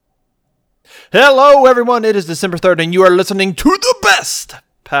Hello, everyone. It is December 3rd, and you are listening to the best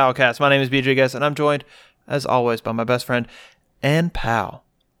Palcast. My name is BJ Guest, and I'm joined, as always, by my best friend and pal,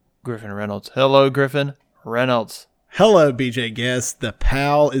 Griffin Reynolds. Hello, Griffin Reynolds. Hello, BJ Guest. The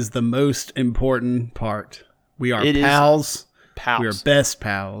pal is the most important part. We are pals. Pals. We are best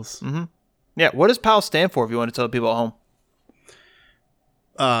pals. Mm-hmm. Yeah, what does PAL stand for if you want to tell the people at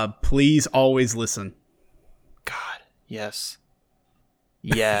home? Please always listen. God, yes.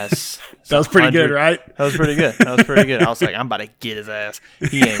 Yes. That was pretty good, right? That was pretty good. I was like, I'm about to get his ass.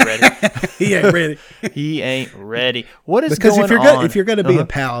 He ain't ready. He ain't ready. What is going on? If you're going to be a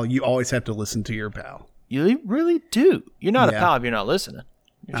pal, you always have to listen to your pal. You really do. You're not a pal if you're not listening.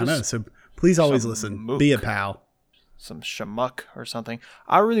 I know. So please always listen. Mook. Be a pal. Some schmuck or something.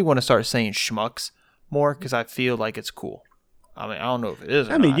 I really want to start saying schmucks more because I feel like it's cool. I mean, I don't know if it is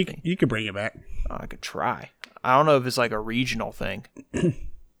or not. You could bring it back. I could try. I don't know if it's like a regional thing.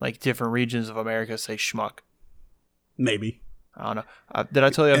 Like different regions of America say schmuck. Maybe. I don't know. Did I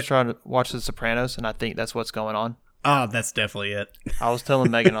tell you I was trying to watch The Sopranos, and I think that's what's going on? Oh, that's definitely it. I was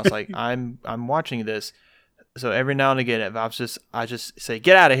telling Megan, I was like, I'm watching this. So every now and again, if I just say,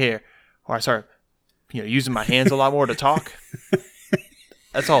 get out of here. Or I start using my hands a lot more to talk.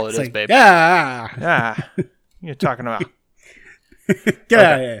 That's all it is, babe. Yeah. You're talking about. Get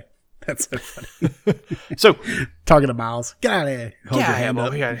out of here. That's so funny. So, talking to Miles. Get out of here. Hold your hand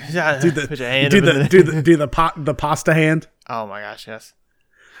up. Put your hand do the pasta hand. Oh my gosh, yes.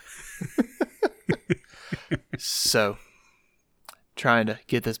 So, trying to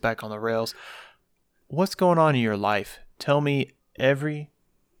get this back on the rails. What's going on in your life? Tell me every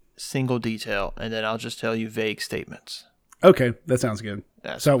single detail, and then I'll just tell you vague statements. Okay, that sounds good.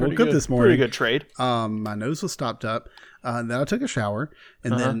 So we'll good this morning. Pretty good trade. My nose was stopped up. Then I took a shower,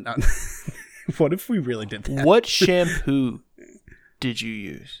 and then what if we really did that? What shampoo did you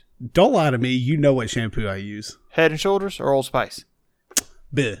use? Don't lie to me. You know what shampoo I use. Head and Shoulders or Old Spice?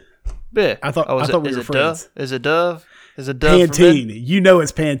 Bleh. I thought we were friends. Is it Dove? Is it Dove? Pantene. You know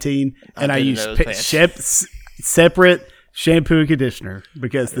it's Pantene, and I use separate shampoo and conditioner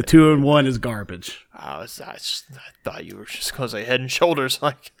because the 2-in-1 is garbage. I thought you were just going to say Head and Shoulders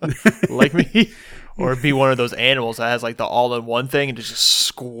like me. Or be one of those animals that has like the all-in-one thing and just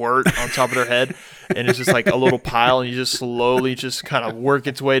squirt on top of their head. And it's just like a little pile and you just slowly just kind of work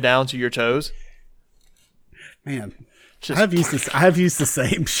its way down to your toes. Man, I have used the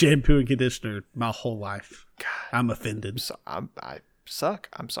same shampoo and conditioner my whole life. God, I'm offended. I suck.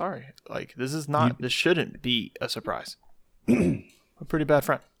 I'm sorry. Like, this shouldn't be a surprise. A pretty bad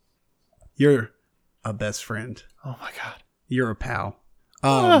friend. You're a best friend. Oh my God. You're a pal.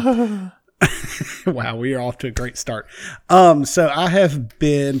 Wow, we are off to a great start. So I have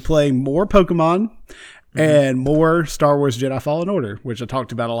been playing more Pokemon and more Star Wars Jedi Fallen Order, which I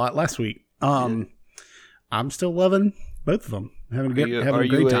talked about a lot last week. I'm still loving both of them. Having a great time. Are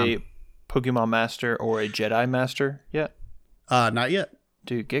you a Pokemon master or a Jedi master yet? Not yet.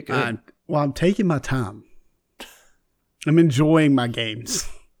 Dude, get good. I'm taking my time. I'm enjoying my games.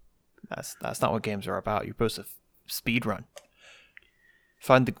 That's not what games are about. You're supposed to speed run.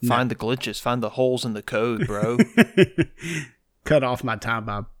 Find the glitches. Find the holes in the code, bro. Cut off my time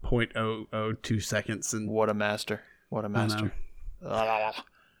by 0.002 seconds. And what a master.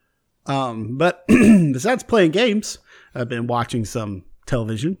 But besides playing games, I've been watching some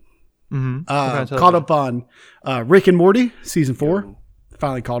television. Mm-hmm. Caught up on Rick and Morty season 4. Yo.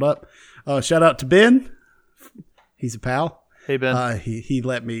 Finally caught up. Shout out to Ben. He's a pal. Hey Ben. He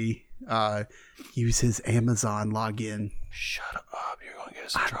let me use his Amazon login. Shut up. You're going to get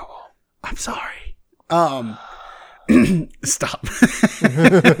us in trouble. I'm sorry. Stop.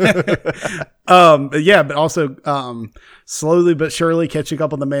 But also slowly but surely catching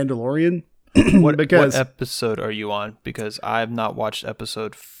up on The Mandalorian. What episode are you on? Because I have not watched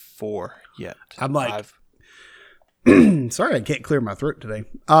episode 4 yet. I'm like, sorry, I can't clear my throat today.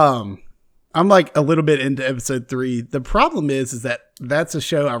 I'm like a little bit into episode 3. The problem is that that's a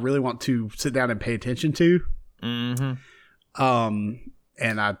show I really want to sit down and pay attention to. Mm-hmm.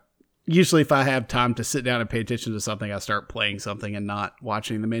 And I usually, if I have time to sit down and pay attention to something, I start playing something and not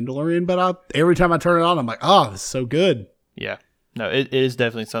watching The Mandalorian. But every time I turn it on, I'm like, oh, this is so good. Yeah. No, it is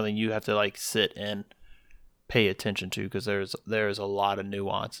definitely something you have to like sit and pay attention to because there's a lot of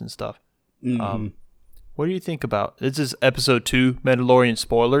nuance and stuff. Mm-hmm. What do you think about this? Is episode 2 Mandalorian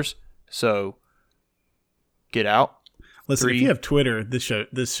spoilers? So get out. Listen, if you have Twitter, this show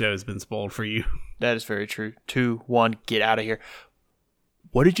has been spoiled for you. That is very true. 2, 1, get out of here.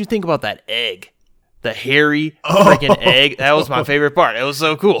 What did you think about that egg the hairy freaking egg. That was my favorite part. It was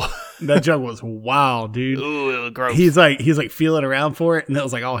so cool. That joke was wild, dude. Ooh, it was gross. He's like feeling around for it, and it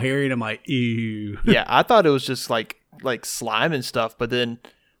was like all hairy, and I'm like, ew. Yeah, I thought it was just like slime and stuff, but then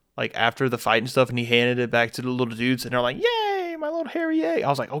like after the fight and stuff, and he handed it back to the little dudes, and they're like, "Yay, my little hairy egg!" I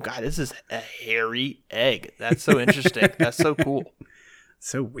was like, "Oh god, this is a hairy egg. That's so interesting. That's so cool.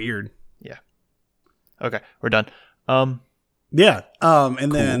 So weird." Yeah. Okay, we're done. Yeah.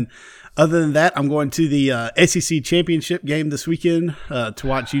 And then other than that, I'm going to the SEC championship game this weekend to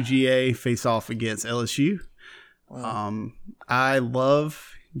watch UGA face off against LSU. Wow. I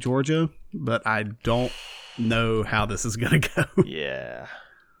love Georgia, but I don't know how this is going to go. Yeah.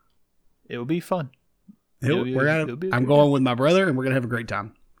 It will be fun. I'm going with my brother, and we're going to have a great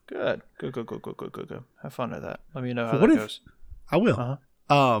time. Good. Go. Have fun with that. Let me know how that goes. I will.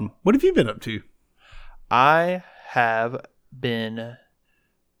 Uh-huh. What have you been up to? I have been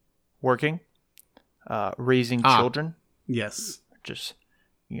working, raising children. Yes. Just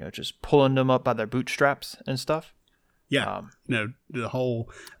pulling them up by their bootstraps and stuff. Yeah. The whole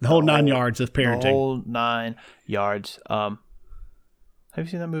 9 yards of parenting. The whole 9 yards. Have you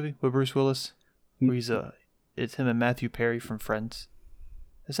seen that movie with Bruce Willis? Where it's him and Matthew Perry from Friends.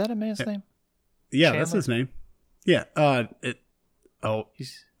 Is that a man's name? Yeah, Chandler? That's his name. Yeah.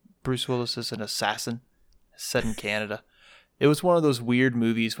 Bruce Willis is an assassin set in Canada. It was one of those weird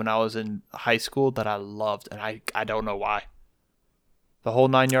movies when I was in high school that I loved, and I don't know why. The whole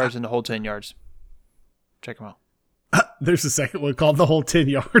 9 yards and the whole 10 yards. Check them out. There's a second one called The Whole 10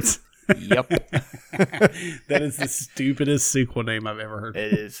 Yards. Yep. That is the stupidest sequel name I've ever heard.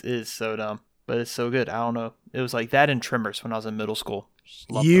 It is so dumb, but it's so good. I don't know. It was like that in Tremors when I was in middle school.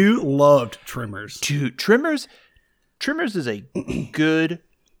 Loved Tremors. Dude, Tremors is a good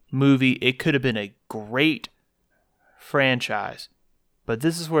movie. It could have been a great franchise, but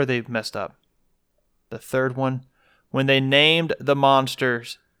this is where they've messed up. The third one, when they named the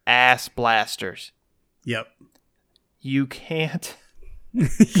monsters Ass Blasters. Yep. You can't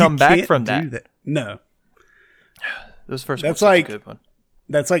come back from that. No. This first one's such a good one.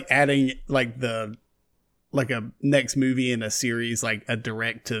 That's like adding like a next movie in a series, like a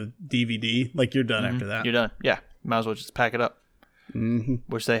direct to DVD. Like you're done after that. You're done. Yeah. Might as well just pack it up. Mm-hmm.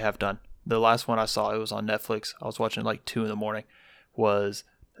 Which they have done. The last one I saw, it was on Netflix. I was watching like 2 a.m, was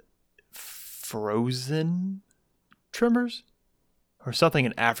Frozen Tremors or something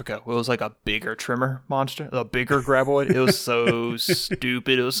in Africa. It was like a bigger tremor monster, a bigger graboid. It was so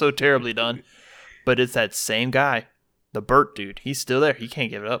stupid. It was so terribly done. But it's that same guy, the Burt dude. He's still there. He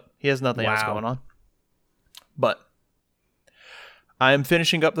can't give it up. He has nothing else going on. But I am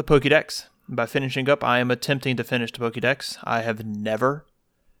finishing up the Pokédex. By finishing up, I am attempting to finish the Pokédex. I have never,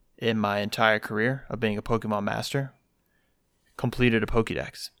 in my entire career of being a Pokemon master, completed a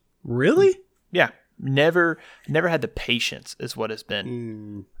Pokédex. Really? Yeah. Never had the patience is what it's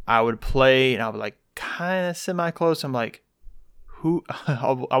been. I would play and I would like kind of semi-close. I'm like, who? I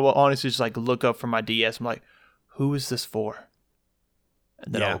will honestly just like look up from my DS. I'm like, who is this for?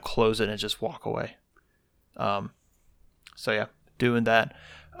 And then I will close it and just walk away. So yeah, doing that.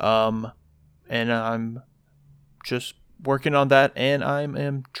 And I'm just working on that, and I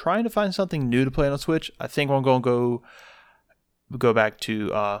am trying to find something new to play on Switch. I think I'm going to go back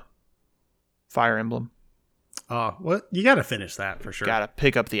to Fire Emblem. What? You got to finish that for sure. Got to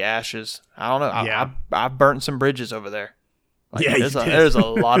pick up the ashes. I don't know. I've burnt some bridges over there. Like, yeah, there's a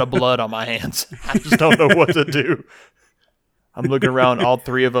lot of blood on my hands. I just don't know what to do. I'm looking around, all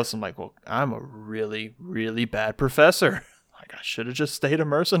 3 of us. I'm like, well, I'm a really, really bad professor. Like, I should have just stayed a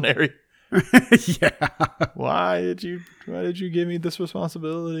mercenary. Yeah. Why did you give me this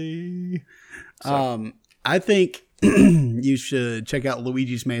responsibility? So, I think you should check out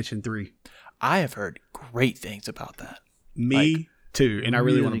Luigi's Mansion 3. I have heard great things about that. Me too, and I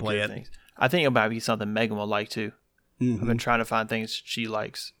really want to play it. Things. I think it might be something Megan will like too. Mm-hmm. I've been trying to find things she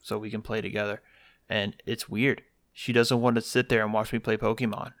likes so we can play together, and it's weird. She doesn't want to sit there and watch me play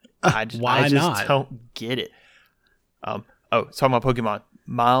Pokemon. I just don't get it. Talking about Pokemon.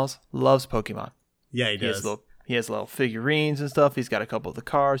 Miles loves Pokemon. Yeah, he does. He has little figurines and stuff. He's got a couple of the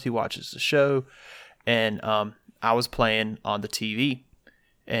cars. He watches the show. And I was playing on the TV,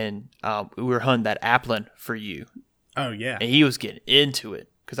 and we were hunting that Applin for you. Oh, yeah. And he was getting into it.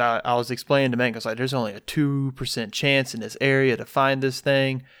 Because I was explaining to Megan, I was like, there's only a 2% chance in this area to find this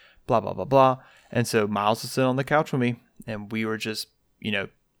thing, blah, blah, blah, blah. And so Miles was sitting on the couch with me, and we were just,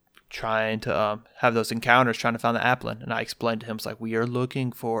 trying to have those encounters, trying to find the Applin. And I explained to him, it's like, we are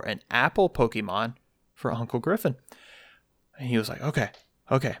looking for an apple Pokemon for Uncle Griffin. And he was like, okay.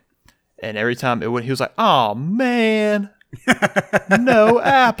 And every time he was like, oh, man, no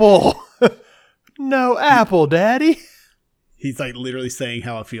apple. No apple, Daddy. He's like literally saying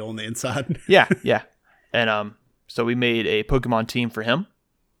how I feel on the inside. Yeah. And so we made a Pokemon team for him.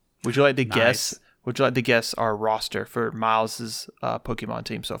 Would you like to guess? Would you like to guess our roster for Miles's Pokemon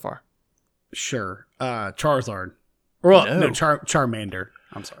team so far? Sure. Charizard. Well, no, Charmander.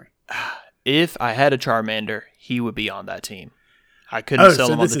 I'm sorry. If I had a Charmander, he would be on that team. I couldn't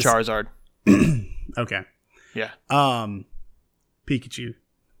sell him on the Charizard. Okay. Yeah. Pikachu.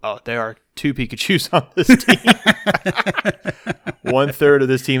 Oh, there are 2 Pikachus on this team. 1/3 of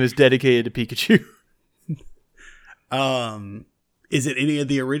this team is dedicated to Pikachu. Is it any of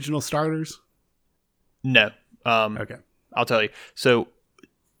the original starters? No. Okay. I'll tell you. So,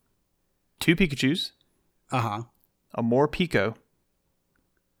 2 Pikachus. Uh-huh. A Morpeko.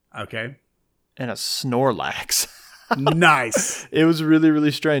 Okay. And a Snorlax. Nice. It was really,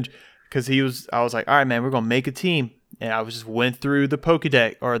 really strange because I was like, all right, man, we're going to make a team. And I just went through the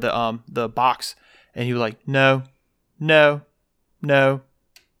Pokédex or the box, and he was like, no,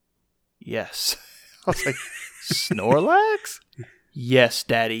 yes. I was like, Snorlax? Yes,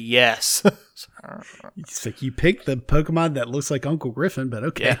 Daddy, yes. It's like you picked the Pokemon that looks like Uncle Griffin, but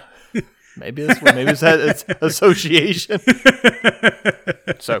okay. Yeah. Maybe it's its association.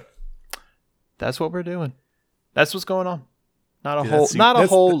 So that's what we're doing. That's what's going on. Not a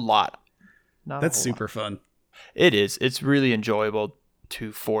whole lot. That's super fun. It is. It's really enjoyable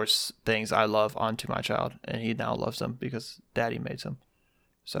to force things I love onto my child, and he now loves them because Daddy made them.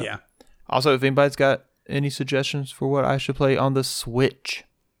 So yeah. Also, if anybody's got any suggestions for what I should play on the Switch,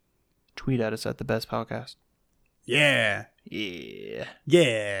 tweet at us at the Best Palcast. Yeah. Yeah.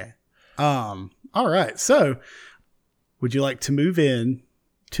 Yeah. All right. So, would you like to move in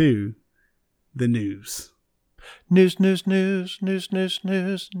to the news? News.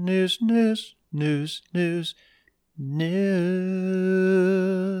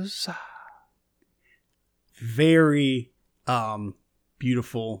 Very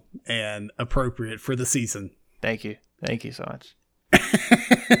beautiful and appropriate for the season. Thank you so much.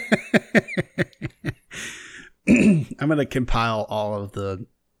 I'm going to compile all of the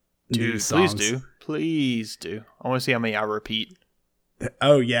news songs. Please do. I want to see how many I repeat.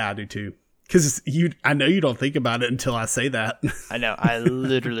 Oh yeah, I do too. Because I know you don't think about it until I say that. I know. I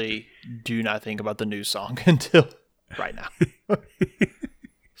literally do not think about the news song until right now.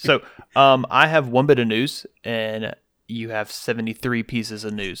 So, I have one bit of news, and you have 73 pieces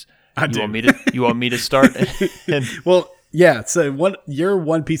of news. You want me to start? Well, yeah. So your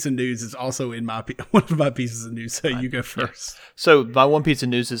one piece of news is also in one of my pieces of news. So you go first. Yeah. So my one piece of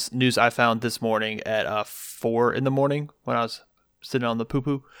news is news I found this morning at 4 a.m. when I was sitting on the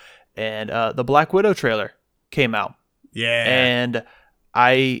poo-poo. And the Black Widow trailer came out. Yeah. And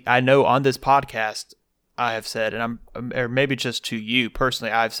I know on this podcast I have said, and or maybe just to you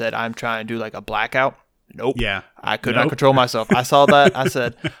personally, I've said I'm trying to do like a blackout. Nope. Yeah. I could not control myself. I saw that. I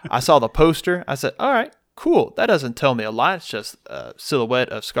said, I saw the poster. I said, all right, cool. That doesn't tell me a lot. It's just a silhouette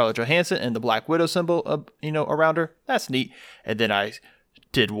of Scarlett Johansson and the Black Widow symbol, around her. That's neat. And then I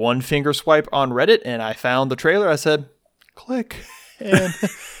did one finger swipe on Reddit and I found the trailer. I said, click. And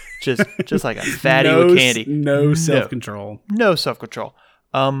just like a fatty with candy. No self-control. No self-control.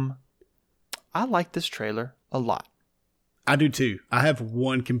 I like this trailer a lot. I do too. I have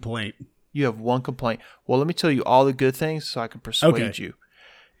one complaint. You have one complaint. Well, let me tell you all the good things so I can persuade you.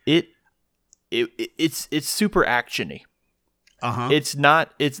 It's super actiony. Uh-huh. It's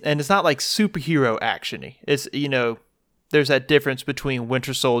not like superhero actiony. It's there's that difference between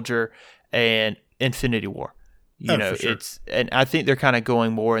Winter Soldier and Infinity War. For sure. And I think they're kind of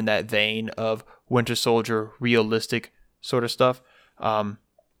going more in that vein of Winter Soldier, realistic sort of stuff.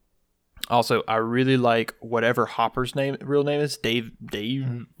 Also, I really like whatever Hopper's real name is.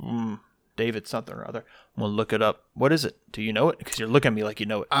 David something or other. I'm going to look it up. What is it? Do you know it? Because you're looking at me like you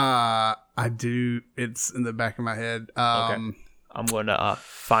know it. I do. It's in the back of my head. Okay. I'm going to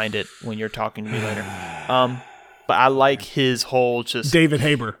find it when you're talking to me later. But I like his whole just... David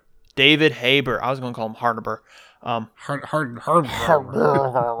Haber. I was going to call him Hardenberg.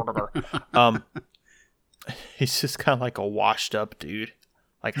 He's just kind of like a washed up dude.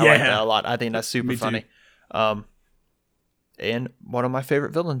 Like I like that a lot. I think that's super funny. And one of my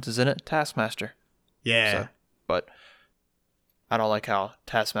favorite villains is in it, Taskmaster. Yeah. So, but I don't like how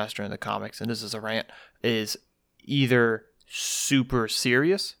Taskmaster in the comics, and this is a rant, is either super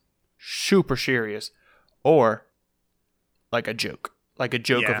serious, or like a joke. Like a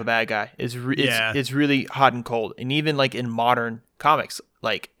joke of a bad guy. It's really hot and cold. And even like in modern comics,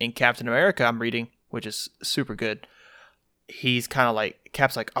 like in Captain America I'm reading, which is super good, he's kind of like,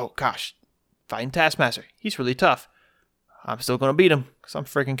 Cap's like, oh gosh, fighting Taskmaster. He's really tough. I'm still going to beat him because I'm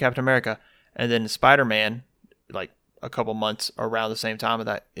freaking Captain America. And then Spider-Man, like a couple months around the same time of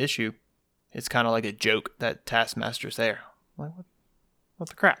that issue, it's kind of like a joke that Taskmaster's there. Like, what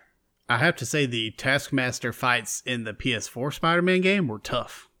the crap? I have to say the Taskmaster fights in the PS4 Spider-Man game were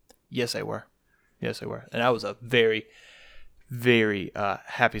tough. Yes, they were. And that was a very, very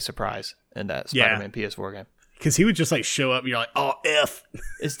happy surprise in that Spider-Man PS4 game. Because he would just like show up and you're like, oh, F.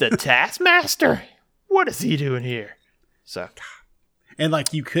 It's the Taskmaster. What is he doing here? So, and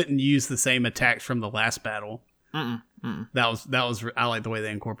like you couldn't use the same attacks from the last battle. That was I like the way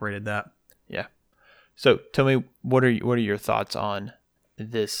they incorporated that. Yeah. So tell me, what are your thoughts on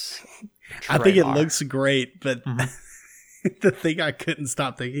this trailer? I think it looks great, but the thing I couldn't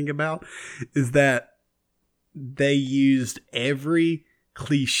stop thinking about is that they used every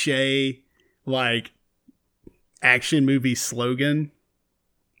cliche like action movie slogan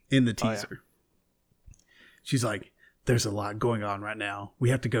in the teaser. Oh, yeah. She's like, there's a lot going on right now. We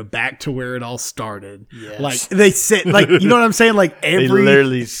have to go back to where it all started. Yes. Like they said, like, you know what I'm saying? Like they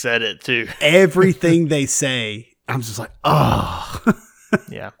literally said it too. Everything they say, I'm just like, oh,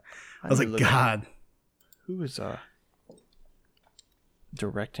 yeah. I was like, God, who is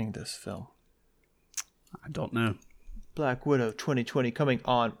directing this film? I don't know. Black Widow 2020 coming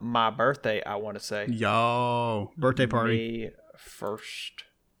on my birthday. I want to say, yo, birthday party, May 1st.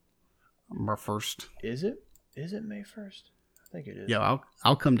 Our first. Is it? Is it May 1st? I think it is. Yeah,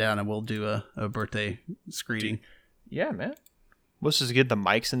 I'll come down and we'll do a birthday screening. Yeah, man. Let's just get the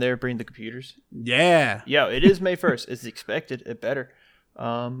mics in there, bring the computers. Yeah. Yeah, it is May 1st. It's expected. It better.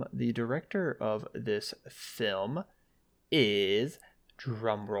 The director of this film is,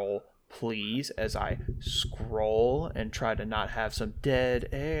 drumroll please, as I scroll and try to not have some dead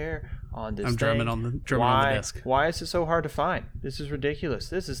air on this. I'm drumming on the desk. Why is it so hard to find? This is ridiculous.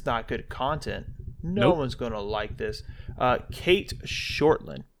 This is not good content. No one's going to like this. Kate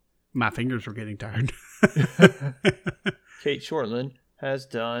Shortland. My fingers are getting tired. Kate Shortland has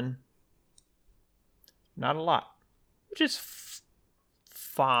done not a lot, which is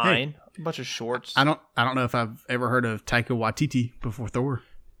fine. Hey, a bunch of shorts. I don't know if I've ever heard of Taika Waititi before Thor.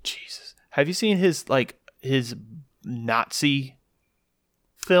 Jesus. Have you seen his Nazi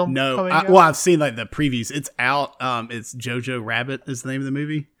film? No. I've seen like the previews. It's out. It's Jojo Rabbit is the name of the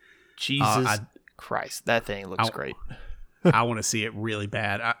movie. Jesus Christ, that thing looks great. I want to see it really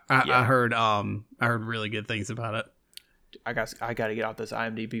bad. I heard really good things about it. I got to get out this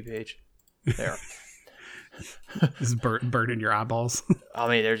IMDb page. There. This is burning your eyeballs. I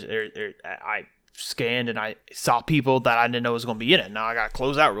mean, I scanned and I saw people that I didn't know was going to be in it. Now I got to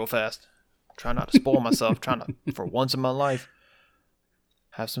close out real fast. Trying not to spoil myself. Trying to, for once in my life,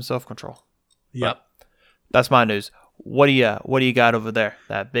 have some self-control. Yep. But that's my news. What do you got over there?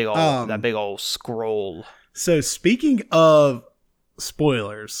 That big old scroll. So speaking of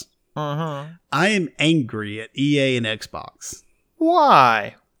spoilers, I am angry at EA and Xbox.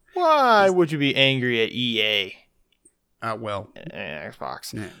 Why? Why would you be angry at EA? Well,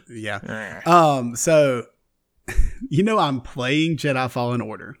 Xbox. Yeah. So, I'm playing Jedi Fallen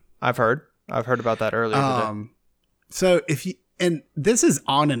Order. I've heard about that earlier today. So and this is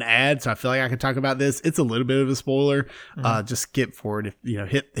on an ad, so I feel like I can talk about this. It's a little bit of a spoiler. Just skip forward if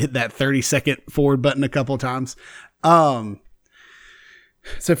hit that 30-second forward button a couple of times. So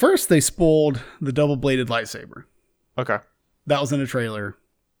first they spoiled the double-bladed lightsaber. Okay. That was in a trailer.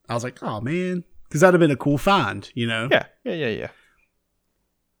 I was like, oh man, because that'd have been a cool find, Yeah.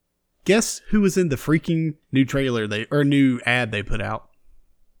 Guess who was in the freaking new trailer new ad they put out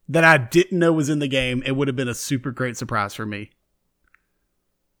that I didn't know was in the game? It would have been a super great surprise for me.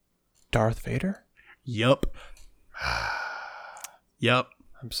 Darth Vader? Yup. I'm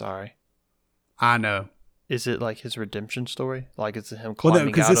sorry. I know. Is it like his redemption story? Like it's him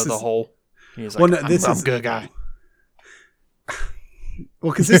climbing out of the hole? He's like, I'm a good guy.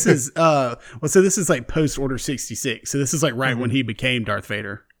 Well, because this is so this is like post Order 66. So this is like right when he became Darth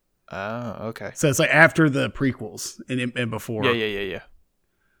Vader. Oh, okay. So it's like after the prequels and before. Yeah.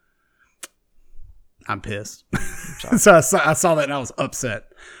 I'm pissed. So I saw that and I was upset.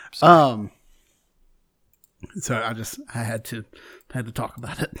 So I had to talk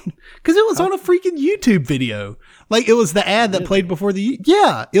about it because it was on a freaking YouTube video. Like it was the ad that played before it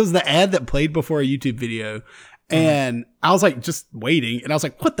was the ad that played before a YouTube video. And I was like, just waiting. And I was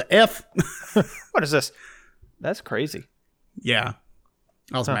like, what the F? What is this? That's crazy. Yeah.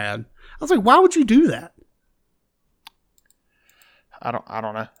 I was mad. I was like, why would you do that? I don't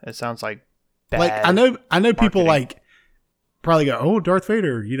know. It sounds like bad. Like, I know people like probably go, oh, Darth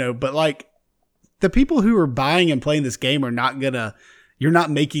Vader, but like the people who are buying and playing this game are not you're not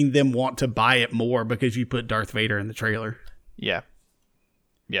making them want to buy it more because you put Darth Vader in the trailer. Yeah.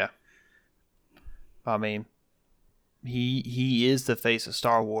 I mean, he is the face of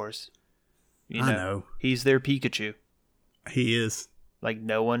Star Wars. I know. He's their Pikachu. He is. Like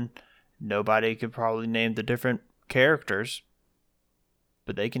nobody could probably name the different characters,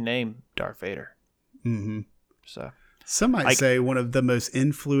 but they can name Darth Vader. Mm-hmm. So some might say one of the most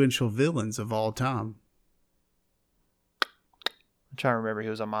influential villains of all time. I'm trying to remember. He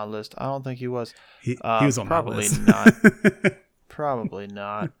was on my list. I don't think he was. He was on my list. Probably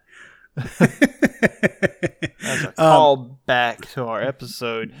not. That's a call back to our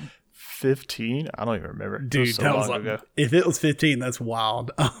episode 15. I don't even remember. Dude, so that long was like, ago. If it was 15, that's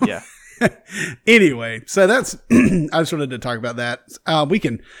wild. Yeah. Anyway, so that's I just wanted to talk about that. We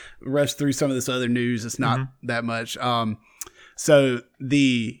can rush through some of this other news. It's not that much. So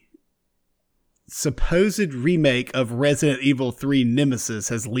the supposed remake of Resident Evil 3 Nemesis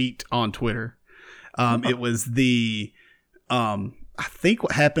has leaked on Twitter. It was the I think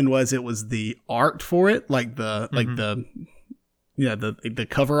what happened was it was the art for it, like the the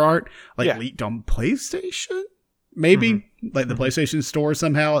cover art, leaked on PlayStation. Maybe like the PlayStation Store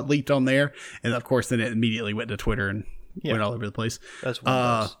somehow it leaked on there, and of course then it immediately went to Twitter and went all over the place. That's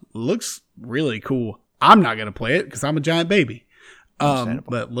what looks really cool. I'm not gonna play it because I'm a giant baby,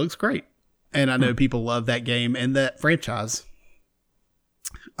 but it looks great, and I know people love that game and that franchise.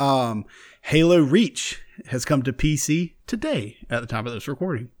 Halo Reach has come to PC today at the time of this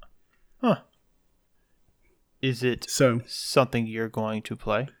recording. Huh? Is it something you're going to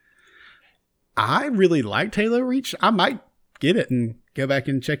play? I really liked Halo Reach. I might get it and go back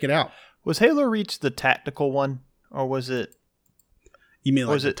and check it out. Was Halo Reach the tactical one, or was it? You mean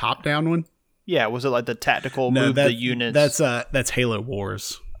like the top-down one? Yeah, was it like the tactical move the units? That's Halo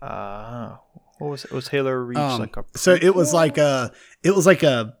Wars. What was it? Was Halo Reach like a? So it was like a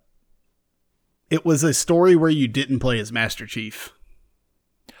story where you didn't play as Master Chief.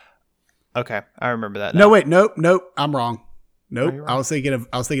 Okay, I remember that. No, wait, nope, I'm wrong. Nope, I was thinking of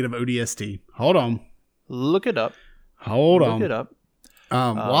ODST. Hold on, look it up. Look it up.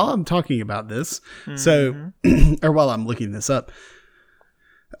 While I'm talking about this, so or while I'm looking this up,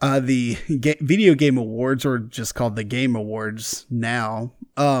 the Video Game Awards, or just called the Game Awards now,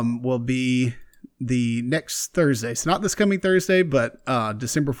 will be the next Thursday. So not this coming Thursday, but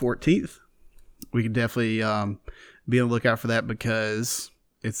December 14th. We can definitely be on the lookout for that because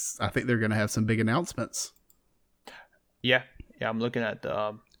I think they're going to have some big announcements. Yeah, I'm looking at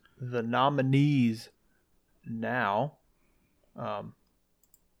the nominees now.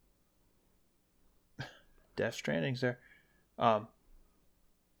 Death Stranding's there.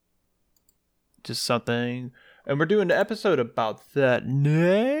 Just something, and we're doing an episode about that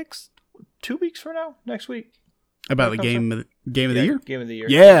next 2 weeks from now, next week. About the game of the year? Game of the year.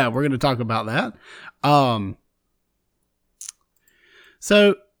 Yeah, we're going to talk about that.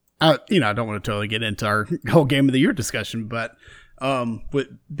 So, I don't want to totally get into our whole game of the year discussion, but with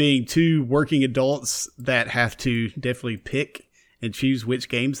being two working adults that have to definitely pick and choose which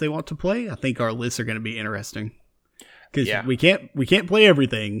games they want to play, I think our lists are going to be interesting. Because we can't play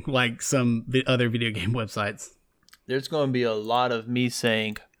everything like some other video game websites. There's going to be a lot of me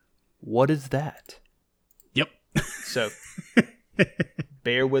saying, "What is that?" Yep. So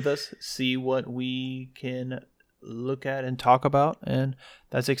bear with us, see what we can look at and talk about, and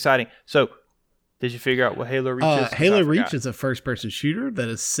that's exciting. So, did you figure out what Halo Reach is? Halo Reach is a first-person shooter that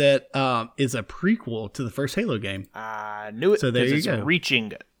is set is a prequel to the first Halo game. I knew it. So there you go.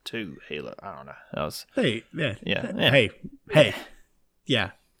 Reaching to Halo. I don't know. That was hey. Hey.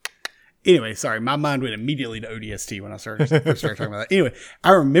 Yeah. Anyway, sorry, my mind went immediately to ODST when I first started talking about that. Anyway,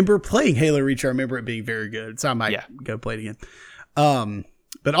 I remember playing Halo Reach. I remember it being very good, so I might go play it again.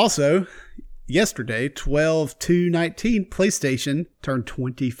 But also, yesterday, 12/2/19, PlayStation turned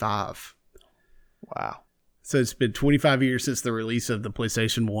 25. Wow. So it's been 25 years since the release of the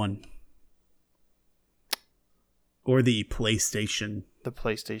PlayStation 1. Or the PlayStation. The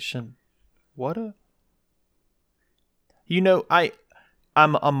PlayStation. What a...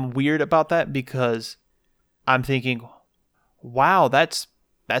 I'm weird about that because I'm thinking, wow, that's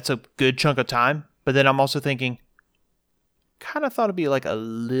a good chunk of time. But then I'm also thinking, kind of thought it'd be like a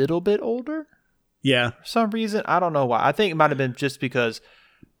little bit older. Yeah. For some reason. I don't know why. I think it might have been just because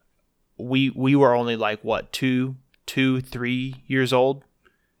we were only like, what, 3 years old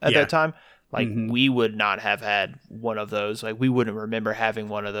at that time? Like, we would not have had one of those. Like, we wouldn't remember having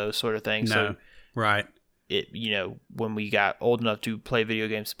one of those sort of things. No. So right. It, when we got old enough to play video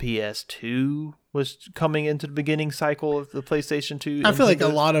games, PS2 was coming into the beginning cycle of the PlayStation 2. I feel like a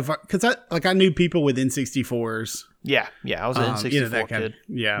lot of, because I knew people with N64s. Yeah, I was an N64 kid.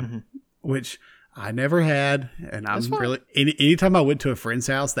 Which I never had, and I'm really anytime I went to a friend's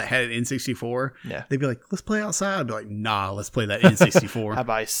house that had an N64, they'd be like, "Let's play outside." I'd be like, "Nah, let's play that N64." How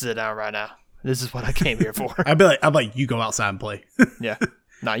about I sit down right now? This is what I came here for. I'm like, you go outside and play. Yeah.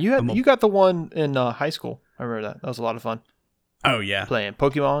 Nah, you got the one in high school. I remember that. That was a lot of fun. Oh yeah, playing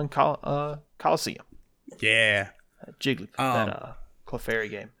Pokemon Coliseum. Yeah, Jiggly. That Clefairy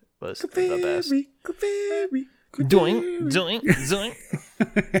game was the best. Clefairy. Doing.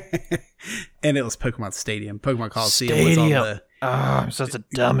 And it was Pokemon Stadium. Pokemon Coliseum was on the... I'm such a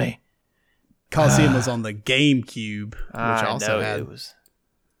dummy. Coliseum was on the GameCube, which also had... It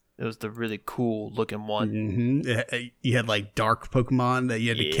was the really cool looking one. Mm-hmm. You had like dark Pokemon that you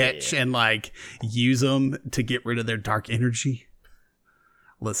had to catch and like use them to get rid of their dark energy.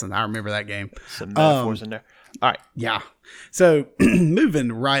 Listen, I remember that game. Some metaphors in there. All right. Yeah. So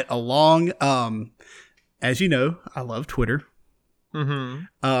moving right along, as you know, I love Twitter.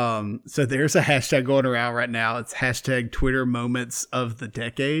 Mm-hmm. So there's a hashtag going around right now. It's hashtag Twitter moments of the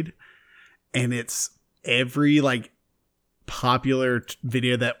decade. And it's every like popular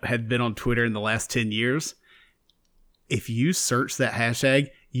video that had been on Twitter in the last 10 years. If you search that hashtag,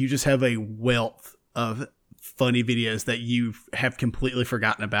 you just have a wealth of funny videos that you have completely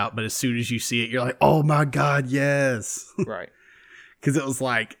forgotten about. But as soon as you see it, you're like, oh my God, yes. Right. Because it was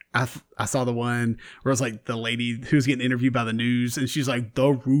like, I saw the one where it was like the lady who was getting interviewed by the news, and she's like,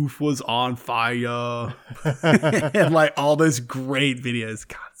 the roof was on fire. And like all those great videos.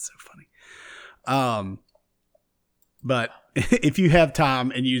 God, it's so funny. But if you have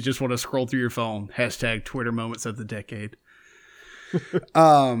time and you just want to scroll through your phone, hashtag Twitter moments of the decade.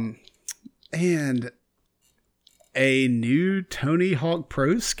 And a new Tony Hawk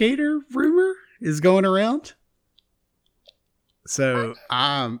Pro Skater rumor is going around. So,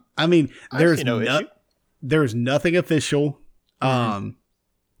 I mean, there's nothing official. Mm-hmm.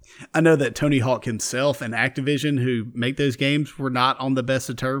 I know that Tony Hawk himself and Activision, who make those games, were not on the best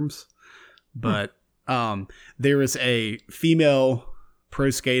of terms. But there was a female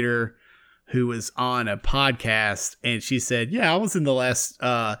pro skater who was on a podcast, and she said, "Yeah, I was in the last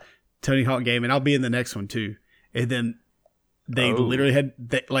Tony Hawk game, and I'll be in the next one too." And then they literally had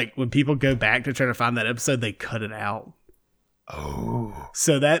like when people go back to try to find that episode, they cut it out. Oh,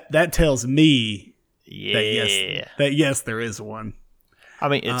 so that tells me that yes, there is one. I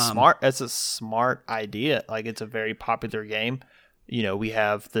mean, it's smart. It's a smart idea. Like, it's a very popular game. You know, we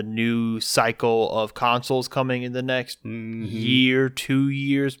have the new cycle of consoles coming in the next year, 2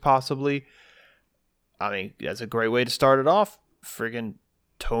 years, possibly. I mean, that's a great way to start it off. Friggin'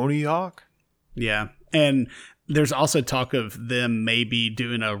 Tony Hawk. Yeah, and there's also talk of them maybe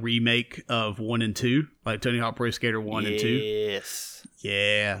doing a remake of 1 and 2, like Tony Hawk Pro Skater 1 and 2. Yes.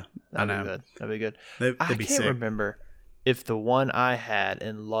 Yeah, I know. That'd be good. That'd be sick. Remember if the one I had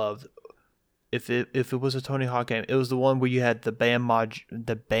and loved, if it was a Tony Hawk game, it was the one where you had the Bam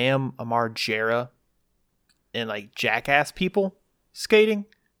Margera and like Jackass people skating.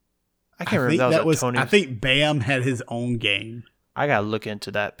 I can't remember. That was Tony. I think Bam had his own game. I gotta look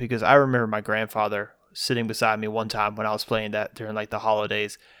into that because I remember my grandfather sitting beside me one time when I was playing that during like the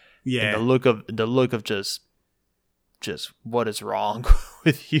holidays. Yeah, and the look of just what is wrong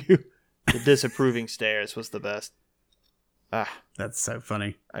with you? The disapproving stares was the best. That's so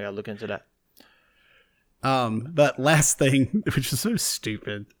funny. I gotta look into that. But last thing, which is so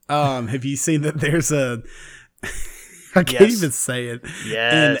stupid. Have you seen that there's a I can't even say it.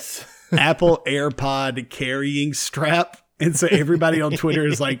 Yes. An Apple AirPod carrying strap. And so everybody on Twitter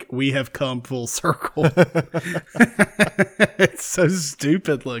is like, we have come full circle. It's so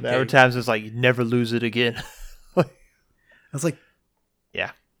stupid looking. There were times it's like, you never lose it again. I was like,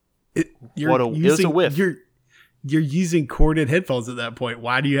 yeah. It was a whiff. You're using corded headphones at that point.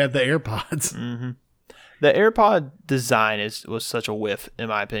 Why do you have the AirPods? Mm-hmm. The AirPod design was such a whiff, in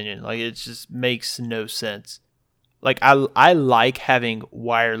my opinion. Like, it just makes no sense. Like, I like having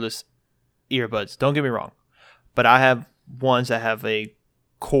wireless earbuds. Don't get me wrong. But I have ones that have a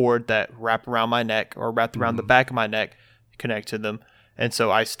cord that wrap around my neck or wrapped around the back of my neck, connect to them. And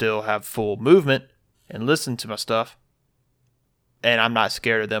so I still have full movement and listen to my stuff. And I'm not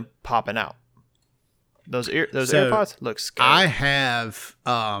scared of them popping out. Those AirPods look scary. I have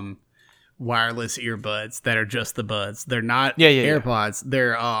wireless earbuds that are just the buds. They're not AirPods.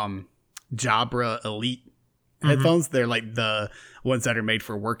 They're Jabra Elite headphones. They're like the ones that are made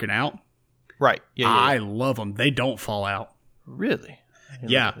for working out. Right. Yeah. I love them. They don't fall out. Really?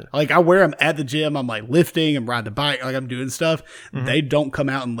 Yeah. Like I wear them at the gym. I'm like lifting and riding the bike. Like I'm doing stuff. They don't come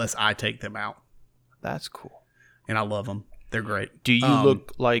out unless I take them out. That's cool. And I love them. They're great. Do you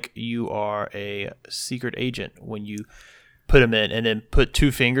look like you are a secret agent when you put them in, and then put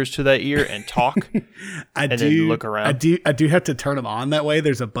 2 fingers to that ear and talk, then look around. I do have to turn them on that way.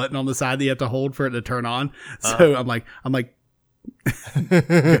 There's a button on the side that you have to hold for it to turn on. So I'm like.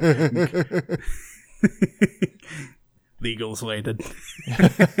 The Eagles landed.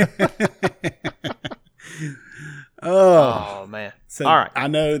 Oh man! So all right, I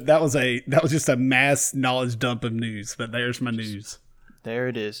know that was just a mass knowledge dump of news, but there's my news. There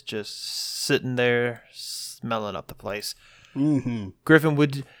it is, just sitting there, smelling up the place. Mm-hmm. Griffin,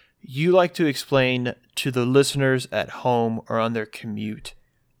 would you like to explain to the listeners at home or on their commute,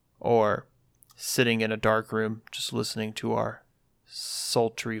 or sitting in a dark room just listening to our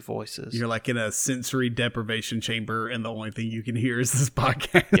sultry voices? You're like in a sensory deprivation chamber, and the only thing you can hear is this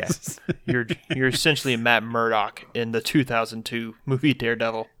podcast. Yes, you're essentially Matt Murdock in the 2002 movie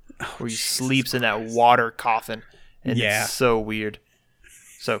Daredevil, where he sleeps in that water coffin, and it's so weird.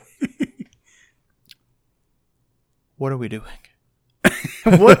 So, what are we doing?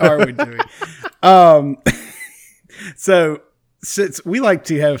 What are we doing? So, since we like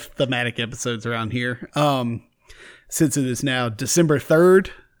to have thematic episodes around here, since it is now December 3rd,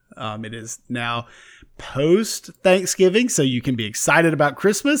 it is now post Thanksgiving, so you can be excited about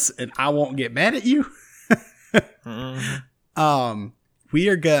Christmas, and I won't get mad at you. Mm-hmm. We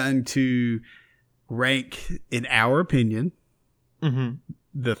are going to rank, in our opinion,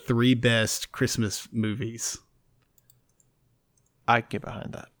 the 3 best Christmas movies. I can get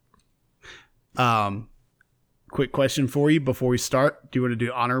behind that. Quick question for you before we start. Do you want to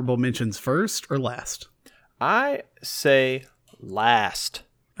do honorable mentions first or last? I say last.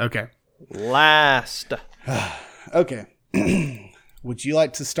 Okay. Last. Okay. Would you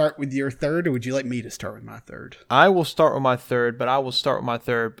like to start with your third, or would you like me to start with my third? I will start with my third, but I will start with my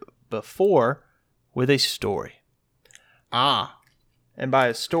third with a story. And by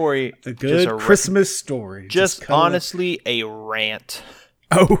a story, a good Christmas story. Just honestly a rant.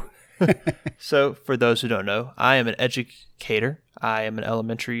 Oh. So, for those who don't know, I am an educator. I am an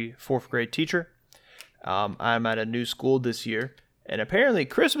elementary 4th grade teacher. I'm at a new school this year, and apparently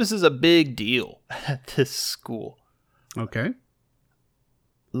Christmas is a big deal at this school. Okay.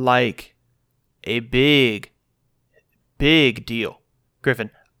 Like a big, big deal. Griffin,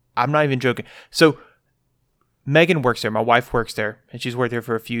 I'm not even joking. So, Megan works there. My wife works there, and she's worked there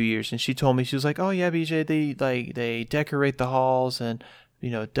for a few years. And she told me, she was like, "Oh yeah, BJ, they decorate the halls and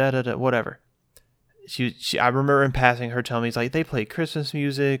whatever." I remember in passing her telling me, it's like, they play Christmas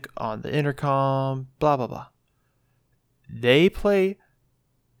music on the intercom, blah blah blah. They play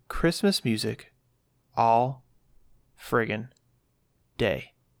Christmas music all friggin'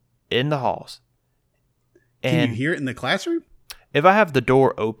 day in the halls. And can you hear it in the classroom? If I have the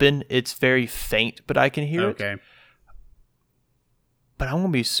door open, it's very faint, but I can hear it. Okay. But I'm going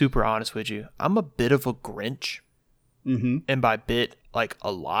to be super honest with you. I'm a bit of a Grinch. Mm-hmm. And by bit, like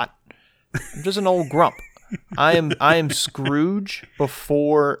a lot. I'm just an old grump. I am Scrooge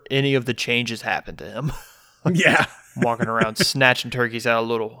before any of the changes happen to him. Yeah. Walking around snatching turkeys out of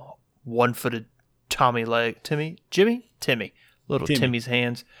little one-footed Timmy's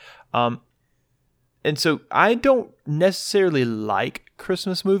hands. And so I don't necessarily like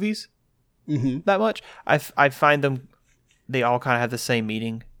Christmas movies that much. I find them, they all kind of have the same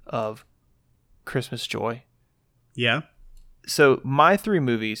meaning of Christmas joy. Yeah. So my 3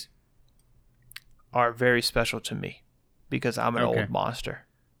 movies are very special to me because I'm an old monster.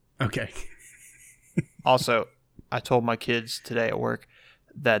 Okay. Also, I told my kids today at work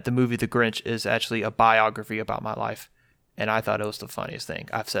that the movie The Grinch is actually a biography about my life. And I thought it was the funniest thing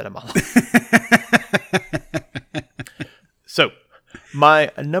I've said in my life. So,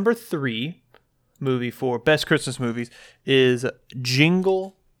 my number 3 movie for best Christmas movies is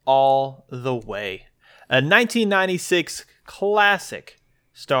Jingle All the Way, a 1996 classic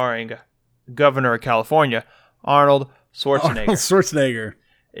starring Governor of California, Arnold Schwarzenegger.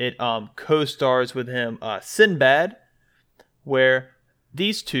 It co-stars with him Sinbad, where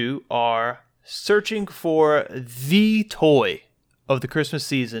these two are searching for the toy of the Christmas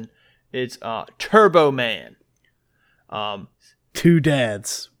season. It's Turbo Man. 2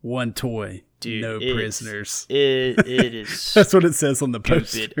 dads, 1 toy. Dude, no prisoners. It is. That's what it says on the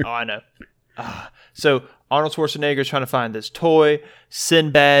poster. Oh, I know. So Arnold Schwarzenegger is trying to find this toy.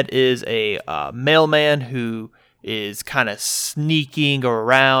 Sinbad is a mailman who is kind of sneaking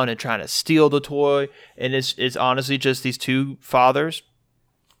around and trying to steal the toy. And it's honestly just these 2 fathers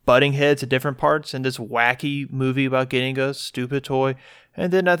butting heads at different parts in this wacky movie about getting a stupid toy.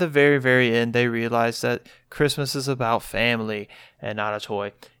 And then at the very, very end, they realize that Christmas is about family and not a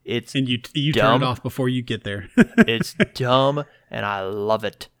toy. And you turn it off before you get there. It's dumb, and I love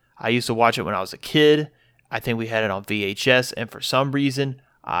it. I used to watch it when I was a kid. I think we had it on VHS, and for some reason,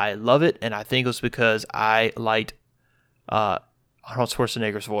 I love it, and I think it was because I liked Arnold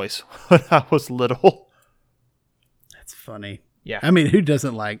Schwarzenegger's voice when I was little. That's funny. Yeah. I mean, who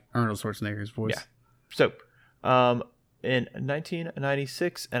doesn't like Arnold Schwarzenegger's voice? Yeah. So, in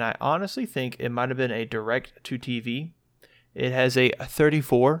 1996, and I honestly think it might have been a direct-to-TV, it has a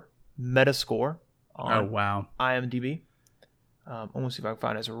 34 Metascore on IMDb. I'm going to see if I can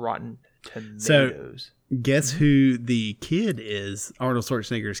find it as Rotten Tomatoes. So, guess who the kid is? Arnold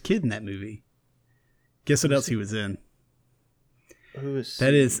Schwarzenegger's kid in that movie. Guess what else he was in? Who is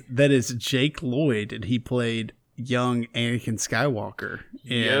that? Is Jake Lloyd, and he played young Anakin Skywalker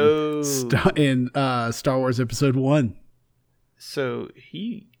in Star Wars Episode 1. So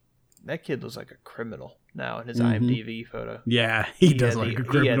that kid looks like a criminal now in his IMDb photo. Yeah, he does look like a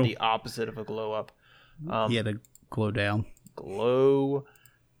criminal. He had the opposite of a glow up. He had a glow down. Glow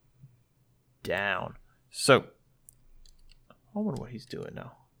down. So, I wonder what he's doing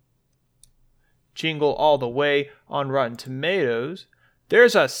now. Jingle All the Way on Rotten Tomatoes.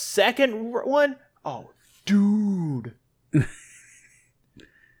 There's a second one? Oh, dude.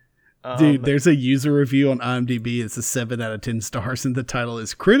 Dude, there's a user review on IMDb. It's a 7 out of 10 stars, and the title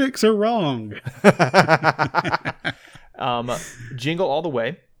is "Critics Are Wrong." Jingle All the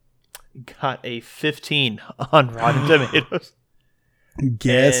Way got a 15 on Rotten Tomatoes.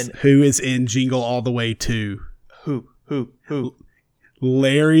 Guess who is in Jingle All the Way 2? Who?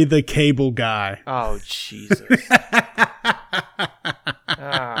 Larry the Cable Guy. Oh, Jesus.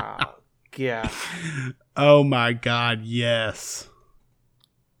 Oh, God. Oh, my God, yes.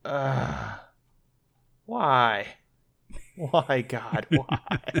 Why? Why, God? Why?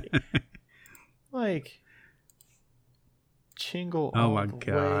 Like, Jingle All the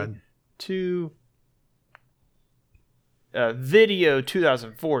Way to video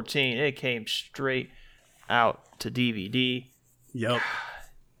 2014. It came straight out to DVD. Yep.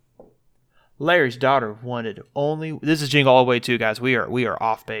 Larry's daughter wanted only... This is Jingle All the Way 2, guys. We are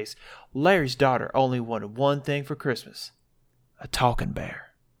off base. Larry's daughter only wanted one thing for Christmas. A talking bear.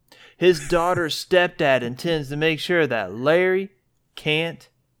 His daughter's stepdad intends to make sure that Larry can't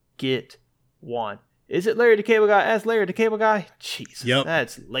get one. Is it Larry the Cable Guy? Ask Larry the Cable Guy? Jesus,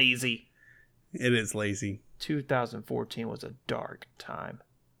 that's lazy. It is lazy. 2014 was a dark time.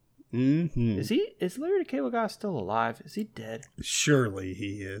 Mm-hmm. Is Larry the Cable Guy still alive? Is he dead? Surely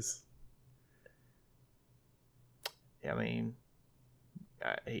he is. I mean,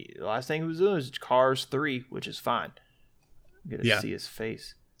 the last thing he was doing was Cars 3, which is fine. You get to see his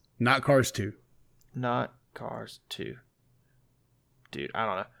face. Not Cars 2. Not Cars 2. Dude, I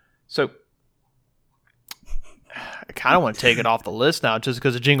don't know. So, I kind of want to take it off the list now just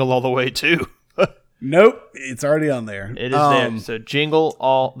because of Jingle All the Way 2. Nope, it's already on there. It is there. So, Jingle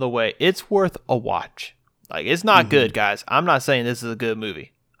All the Way. It's worth a watch. Like, it's not good, guys. I'm not saying this is a good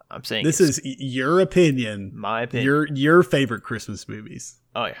movie. I'm saying this is your opinion. My opinion. Your favorite Christmas movies.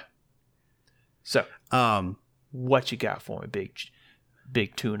 Oh, yeah. So, what you got for me,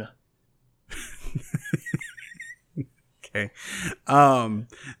 Big Tuna? Okay.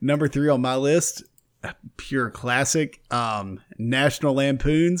 Number 3 on my list, pure classic, National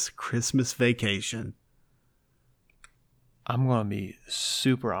Lampoon's Christmas Vacation. I'm going to be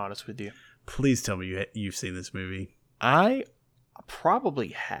super honest with you. Please tell me you've seen this movie. I probably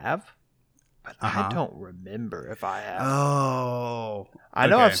have, but I don't remember if I have. Oh. I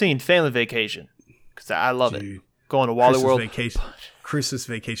know I've seen Family Vacation because I love it. Going to Wally World. Christmas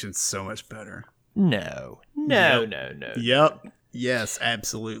Vacation's so much better. No. Yep. Yes,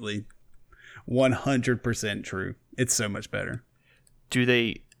 absolutely. 100% true. It's so much better. Did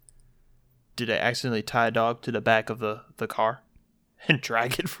they accidentally tie a dog to the back of the car and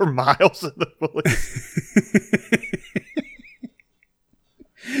drag it for miles in the police?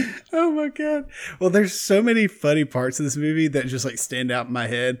 Oh my God. Well, there's so many funny parts of this movie that just like stand out in my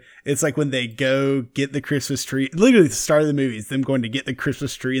head. It's like when they go get the Christmas tree, literally the start of the movie is them going to get the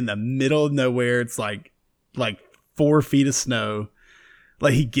Christmas tree in the middle of nowhere. It's like 4 feet of snow.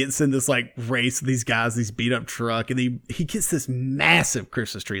 Like he gets in this like race with these guys, these beat up truck, and he gets this massive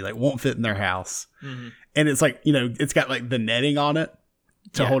Christmas tree, like won't fit in their house. Mm-hmm. And it's like, it's got like the netting on it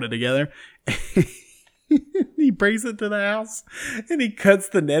to hold it together. He brings it to the house and he cuts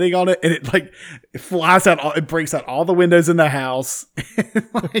the netting on it and it like flies out. It breaks out all the windows in the house.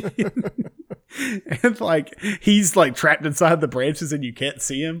 And like he's like trapped inside the branches and you can't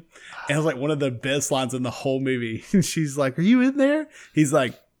see him. And it's like one of the best lines in the whole movie. And she's like, "Are you in there?" He's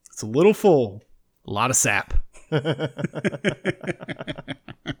like, "It's a little full, a lot of sap."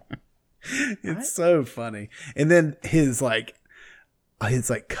 It's so funny. And then his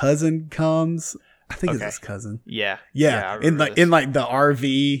cousin comes. I think it's Okay. his cousin. Yeah. Yeah, I in remember like this. in like the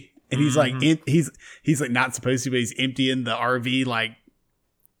RV, and he's like he's like not supposed to, but he's emptying the RV like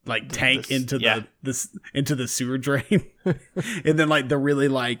tank into into the sewer drain, and then like the really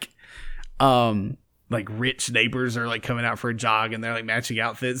like rich neighbors are like coming out for a jog, and they're like matching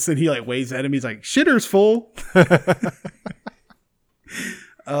outfits, and he like waves at him. He's like, "Shitter's full."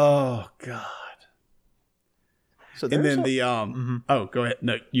 Oh God. So And then oh, go ahead.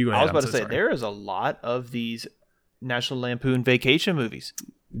 No, you go ahead. I was about I'm to say sorry. there is a lot of these National Lampoon Vacation movies.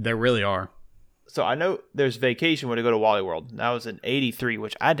 There really are. So I know there's Vacation when I go to Wally World. That was in '83,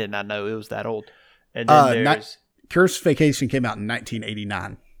 which I did not know it was that old. And then there's Christmas Vacation came out in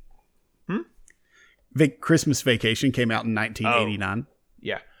 1989. Christmas Vacation came out in 1989.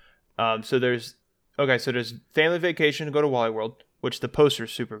 Yeah. So there's Family Vacation to go to Wally World, which the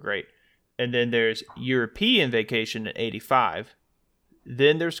poster's super great. And then there's European Vacation in '85.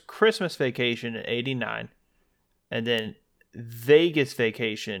 Then there's Christmas Vacation in '89. And then Vegas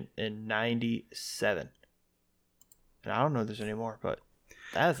Vacation in '97. And I don't know if there's any more, but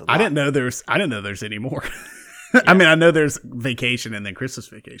that's a lot. I didn't know there's any more. I mean, I know there's Vacation and then Christmas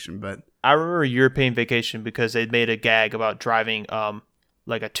Vacation, but I remember European Vacation because they made a gag about driving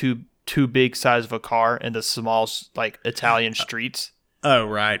like a too big size of a car in the small like Italian streets. Oh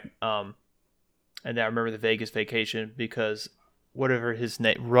right. And then I remember the Vegas Vacation because whatever his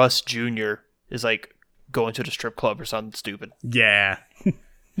name, Russ Jr. is like going to the strip club or something stupid. Yeah.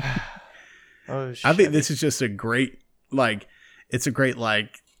 Oh shit. I think this is just a great it's a great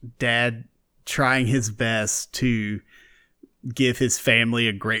dad trying his best to give his family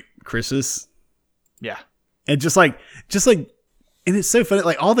a great Christmas. Yeah. And just like and it's so funny,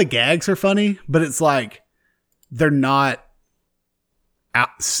 like all the gags are funny, but it's like they're not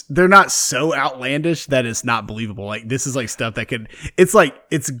so outlandish that it's not believable. Like this is like stuff that could it's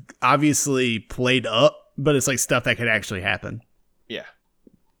obviously played up, but it's like stuff that could actually happen. Yeah.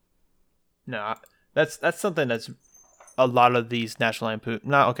 No, that's something that's a lot of these National Lampoon.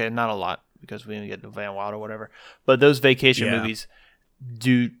 Not a lot because we didn't get to Van Wild or whatever. But those vacation movies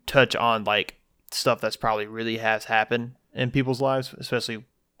do touch on like stuff that's probably really has happened in people's lives, especially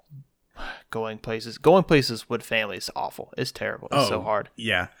going places. Going places with family is awful. It's terrible. It's so hard.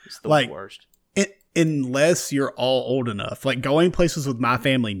 Yeah, it's the worst. Unless you're all old enough. Like going places with my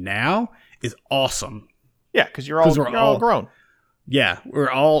family now is awesome. Yeah, because you're all grown. Yeah,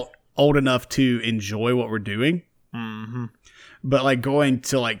 we're all old enough to enjoy what we're doing. Mm-hmm. But like going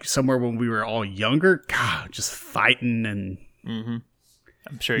to like somewhere when we were all younger, God, just fighting and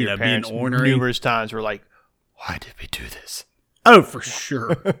I'm sure your parents being ornery numerous times were like, "Why did we do this?" Oh, for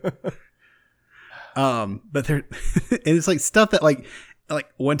sure. But there, and it's like stuff that like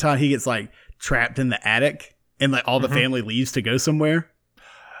one time he gets like trapped in the attic and like all the family leaves to go somewhere.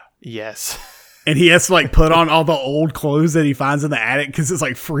 Yes. And he has to like put on all the old clothes that he finds in the attic because it's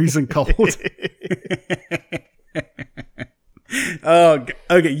like freezing cold. Oh,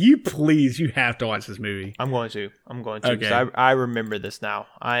 okay. You have to watch this movie. I'm going to. Okay. Because I remember this now.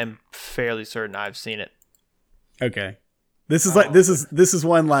 I am fairly certain I've seen it. Okay. This is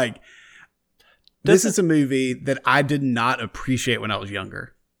one like this is a movie that I did not appreciate when I was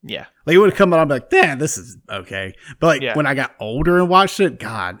younger. Yeah. Like it would have come on, I'd be like, "Damn, this is okay." But like when I got older and watched it,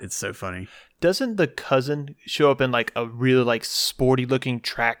 God, it's so funny. Doesn't the cousin show up in like a really like sporty looking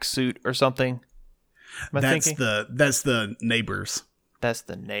tracksuit or something? That's the neighbors. That's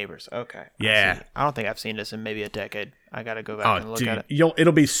the neighbors. Okay. Yeah. I don't think I've seen this in maybe a decade. I got to go back and look at it.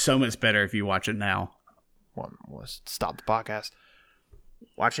 It'll be so much better if you watch it now. We'll stop the podcast.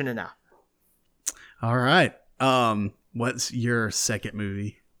 Watching it now. All right. What's your second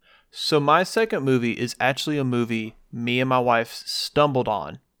movie? So my second movie is actually a movie me and my wife stumbled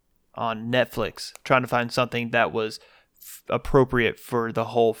on Netflix, trying to find something that was appropriate for the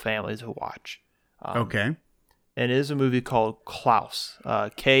whole family to watch. Okay. And it is a movie called Klaus,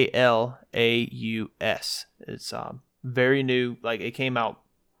 Klaus. It's very new. Like it came out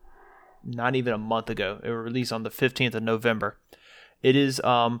not even a month ago. It was released on the 15th of November. It is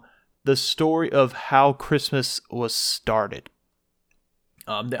the story of how Christmas was started.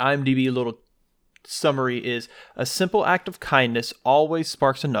 The IMDb little summary is: a simple act of kindness always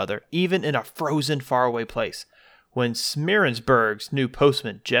sparks another, even in a frozen, faraway place. When Smearensburg's new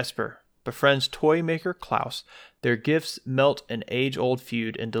postman, Jesper, befriends toy maker Klaus, their gifts melt an age-old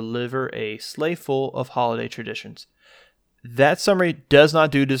feud and deliver a sleigh full of holiday traditions. That summary does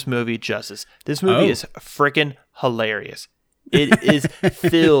not do this movie justice. This movie is freaking hilarious. It is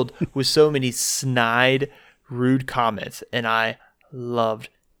filled with so many snide, rude comments, and I loved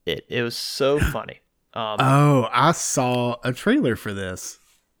it. It was so funny. I saw a trailer for this.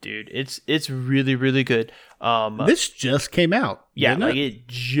 dude, it's really, really good. This just came out. Yeah, like it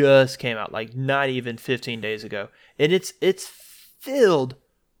just came out, like not even 15 days ago, and it's filled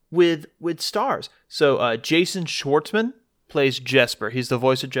with stars. So Jason Schwartzman plays Jesper. He's the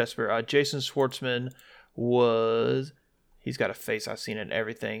voice of Jesper. Jason Schwartzman he's got a face I've seen in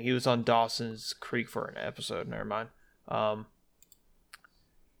everything. He was on Dawson's Creek for an episode. Never mind.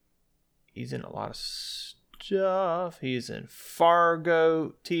 He's in a lot of stuff. He's in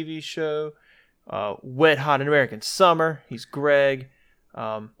Fargo TV show, Wet Hot American Summer. He's Greg.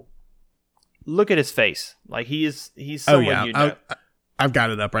 Look at his face. Like he's someone you know. I've got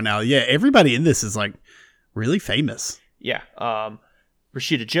it up right now. Yeah, everybody in this is like really famous. Yeah.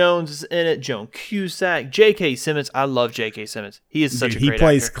 Rashida Jones is in it. Joan Cusack, J.K. Simmons. I love J.K. Simmons. He is such a great actor. He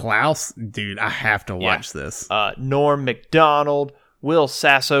plays Klaus. Dude, I have to watch this. Norm Macdonald, Will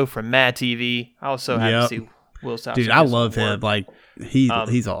Sasso from Mad TV. I was so happy to see Will Sasso. Dude, I love him. Like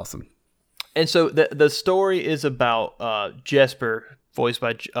he's awesome. And so the story is about Jesper, voiced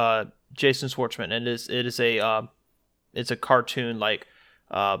by Jason Schwartzman, and it's a cartoon like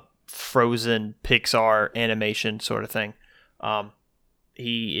Frozen Pixar animation sort of thing.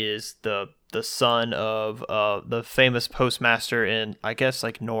 He is the son of the famous postmaster in, I guess,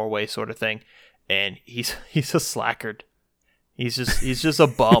 like Norway sort of thing, and he's a slackard. He's just a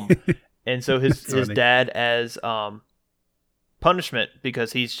bum, and so his dad, as punishment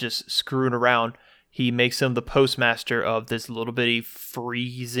because he's just screwing around, he makes him the postmaster of this little bitty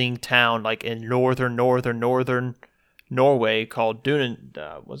freezing town like in northern Norway called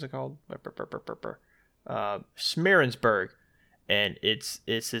what's it called? Smerensburg. And it's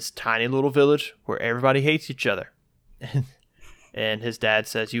this tiny little village where everybody hates each other. And his dad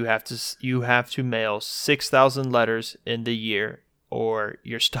says you have to mail 6,000 letters in the year or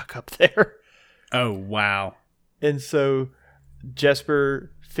you're stuck up there. Oh, wow. And so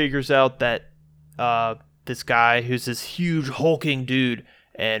Jesper figures out that this guy who's this huge hulking dude,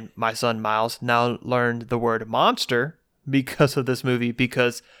 and my son Miles now learned the word monster because of this movie,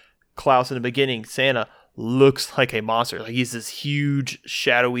 because Klaus in the beginning, Santa, looks like a monster. Like he's this huge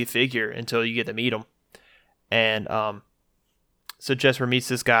shadowy figure until you get to meet him. And so Jesper meets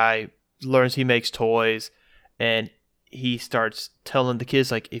this guy, learns he makes toys, and he starts telling the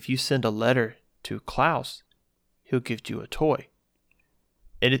kids, like, if you send a letter to Klaus, he'll give you a toy.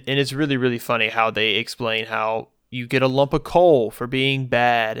 And it's really, really funny how they explain how you get a lump of coal for being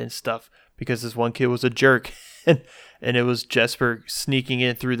bad and stuff, because this one kid was a jerk. And it was Jesper sneaking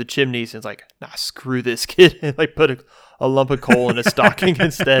in through the chimneys, and it's like, nah, screw this kid, and like put a lump of coal in a stocking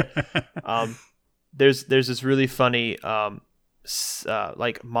instead. There's this really funny like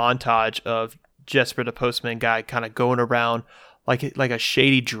montage of Jesper the postman guy kind of going around like a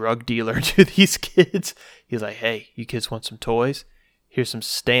shady drug dealer to these kids. He's like, hey, you kids want some toys? Here's some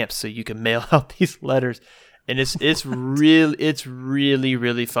stamps so you can mail out these letters. And it's really,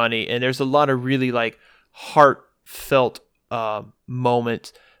 really funny. And there's a lot of really like heartfelt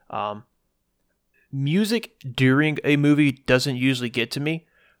moments. Music during a movie doesn't usually get to me,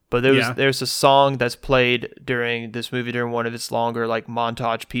 but there's a song that's played during this movie during one of its longer like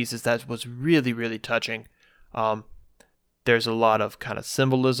montage pieces that was really, really touching. There's a lot of kind of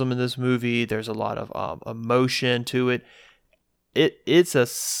symbolism in this movie. There's a lot of emotion to it. It's a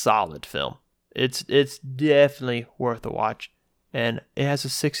solid film. It's definitely worth a watch. And it has a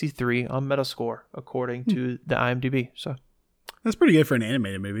 63 on Metascore, according to the IMDb. So that's pretty good for an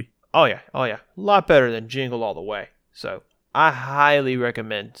animated movie. Oh yeah. A lot better than Jingle All the Way. So I highly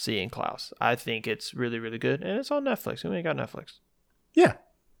recommend seeing Klaus. I think it's really, really good. And it's on Netflix. Who ain't got Netflix? Yeah.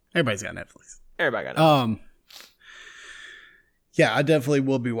 Everybody's got Netflix. Everybody got Netflix. Yeah, I definitely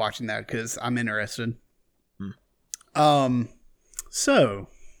will be watching that because I'm interested. So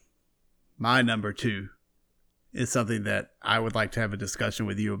my number 2 is something that I would like to have a discussion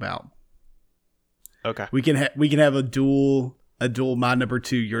with you about. Okay. We can have a dual my number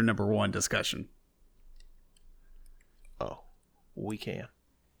 2, your number 1 discussion. Oh, we can.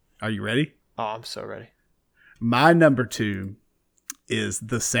 Are you ready? Oh, I'm so ready. My number 2 is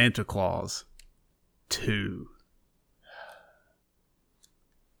The Santa Claus 2.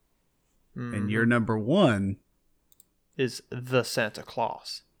 Mm-hmm. And your number 1 is The Santa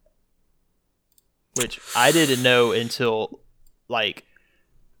Claus, which I didn't know until like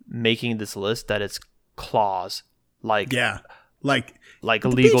making this list that it's clause, like like a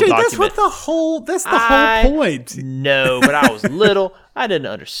legal BJ, document. That's the whole point. No, but I was little. I didn't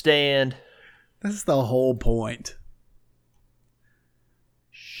understand. That's the whole point.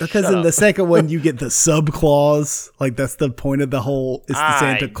 Because in the second one, you get the subclause. Like, that's the point of the whole. It's the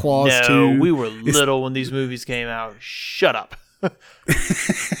Santa Claus 2. We were little when these movies came out. Shut up.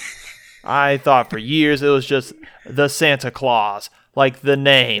 I thought for years it was just the Santa Claus, like the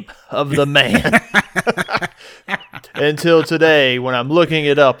name of the man. Until today, when I'm looking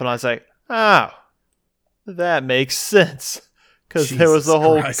it up and I was like, oh, that makes sense. Because there was the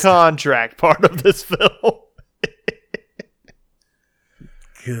whole contract part of this film.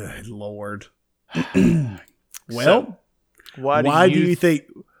 Good Lord. Well, so, why do you think...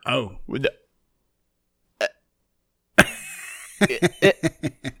 Oh.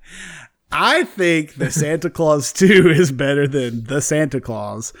 I think the Santa Claus 2 is better than the Santa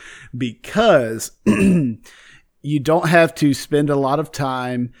Claus because you don't have to spend a lot of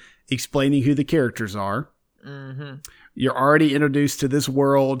time explaining who the characters are. Mm-hmm. You're already introduced to this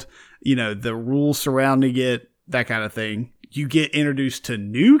world, the rules surrounding it, that kind of thing. You get introduced to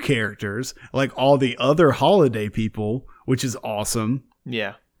new characters, like all the other holiday people, which is awesome.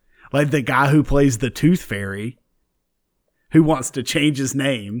 Yeah. Like the guy who plays the Tooth Fairy, who wants to change his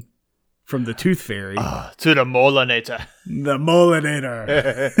name from the Tooth Fairy to the Molinator. The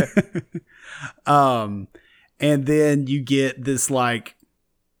Molinator. And then you get this, like,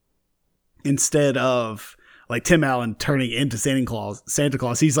 instead of like Tim Allen turning into Santa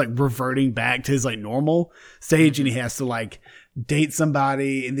Claus, he's like reverting back to his like normal stage, and he has to like date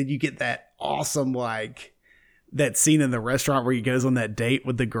somebody, and then you get that awesome like that scene in the restaurant where he goes on that date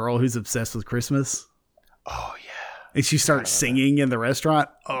with the girl who's obsessed with Christmas. Oh yeah. And she starts singing in the restaurant.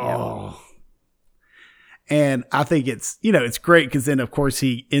 Oh. Yeah. And I think it's, it's great because then, of course,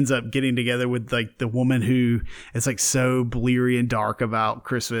 he ends up getting together with, like, the woman who is, like, so bleary and dark about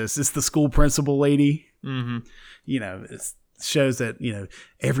Christmas. It's the school principal lady. Mm-hmm. It shows that,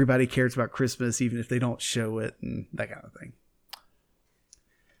 everybody cares about Christmas even if they don't show it and that kind of thing.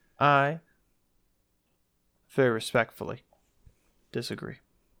 I very respectfully disagree.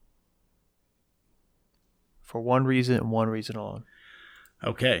 For one reason and one reason alone.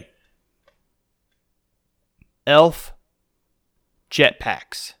 Okay. Elf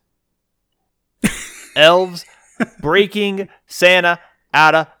jetpacks. Elves breaking Santa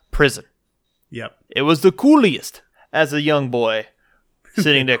out of prison. Yep. It was the coolest as a young boy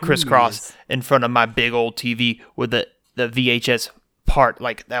sitting there crisscross in front of my big old TV with the VHS part,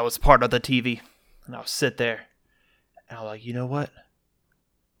 like that was part of the TV. And I would sit there and I was like, you know what?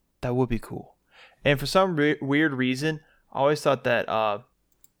 That would be cool. And for some weird reason, I always thought that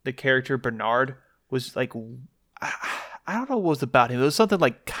the character Bernard was like, I don't know what was about him. It was something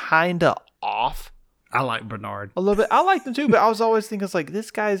like kind of off. I like Bernard a little bit. I liked him too, but I was always thinking, like, this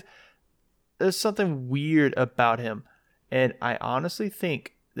guy's, there's something weird about him. And I honestly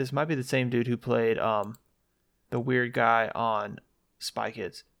think this might be the same dude who played the weird guy on Spy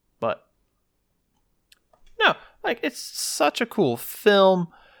Kids. But no, like, it's such a cool film.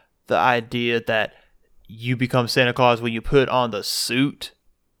 The idea that you become Santa Claus when you put on the suit,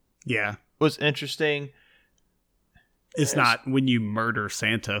 was interesting. It's not when you murder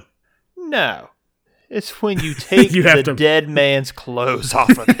Santa. No, it's when you take the dead man's clothes off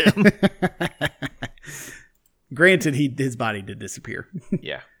of him. Granted, his body did disappear.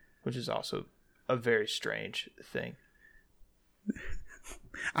 Yeah, which is also a very strange thing.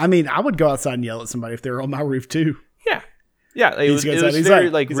 I mean, I would go outside and yell at somebody if they were on my roof too. Yeah. Yeah, it was very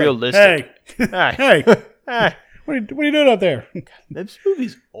realistic. Like, hey, hey, what are you doing out there? This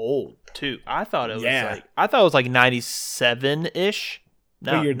movie's old too. I thought it was like 97-ish.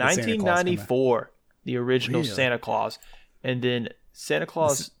 No, 1994. The original Santa Claus, and then Santa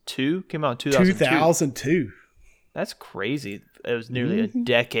Claus 2 came out in 2002. That's crazy. It was nearly a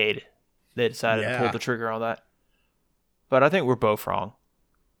decade they decided to pull the trigger on that. But I think we're both wrong.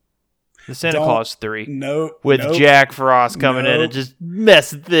 The Santa Claus 3. With Jack Frost coming in and just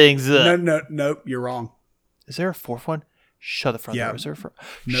messing things up. Nope, you're wrong. Is there a fourth one? Shut the front door. Is there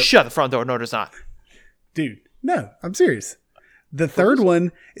Shut the front door. No, there's not. Dude, no, I'm serious. The third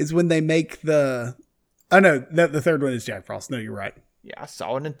one is when they make the... Oh, no, the third one is Jack Frost. No, you're right. Yeah, I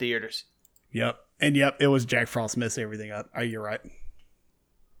saw it in theaters. Yep. And it was Jack Frost messing everything up. Oh, you're right.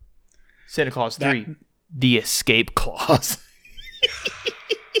 Santa Claus 3. The Escape Clause.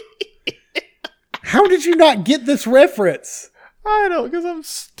 How did you not get this reference? I don't, because I'm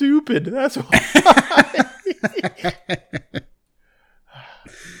stupid. That's why.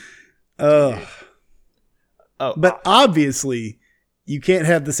 But obviously, you can't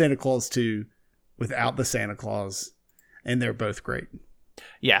have the Santa Claus 2 without the Santa Claus, and they're both great.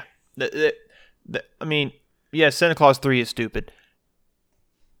 Yeah. I mean, yeah, Santa Claus 3 is stupid.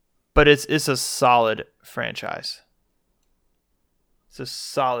 But it's a solid franchise. It's a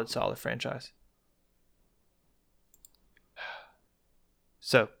solid franchise.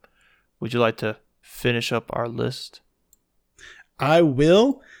 So, would you like to finish up our list? I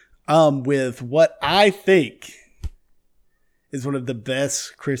will, with what I think is one of the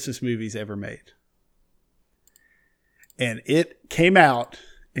best Christmas movies ever made. And it came out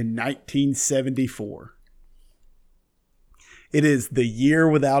in 1974. It is The Year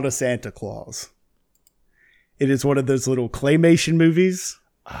Without a Santa Claus. It is one of those little claymation movies.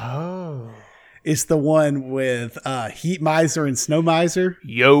 Oh. It's the one with Heat Miser and Snow Miser.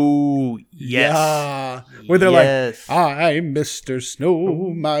 Yo, yes. Yeah. Where they're like, I'm Mr.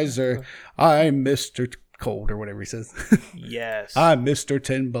 Snow Miser. I'm Mr. Cold, or whatever he says. Yes. I'm Mr.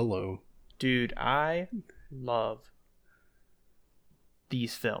 10 Below. Dude, I love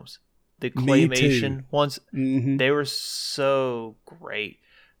these films. The claymation ones, they were so great.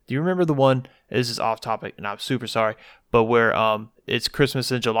 Do you remember the one, this is off topic, and I'm super sorry, but where it's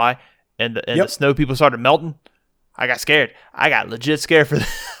Christmas in July, and the snow people started melting? I got scared. I got legit scared for that.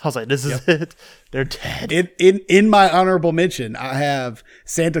 I was like, this is it. They're dead. In my honorable mention, I have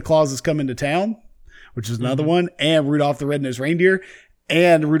Santa Claus is Coming to Town, which is another one, and Rudolph the Red-Nosed Reindeer,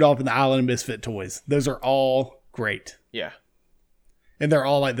 and Rudolph and the Island of Misfit Toys. Those are all great. Yeah. And they're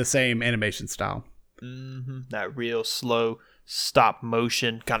all like the same animation style. Mm-hmm. That real slow stop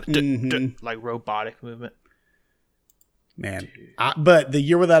motion kind of like robotic movement. Man. But The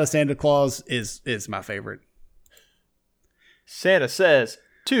Year Without a Santa Claus is my favorite. Santa says,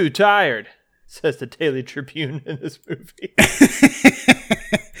 too tired, says the Daily Tribune in this movie.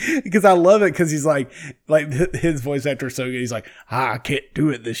 Because I love it because he's like his voice actor is so good. He's like, I can't do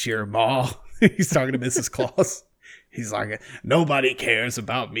it this year, Ma. He's talking to Mrs. Claus. He's like, nobody cares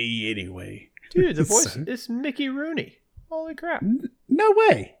about me anyway. Dude, the voice is Mickey Rooney. Holy crap. No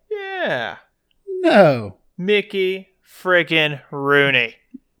way. Yeah. No. Mickey freaking Rooney.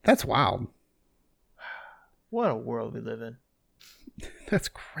 That's wild. What a world we live in. That's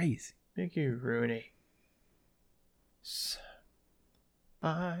crazy. Mickey Rooney.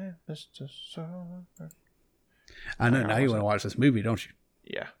 Bye, Mr. Summer. I know. Now you want to watch this movie, don't you?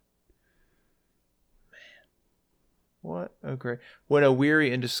 Yeah. What a great... When a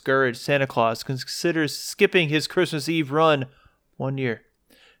weary and discouraged Santa Claus considers skipping his Christmas Eve run 1 year,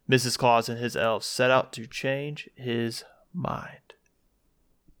 Mrs. Claus and his elves set out to change his mind.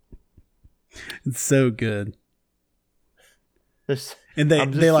 It's so good. And they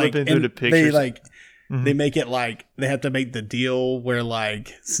make it like they have to make the deal where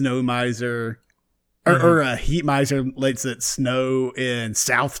like Snow Miser or Heat Miser lets it snow in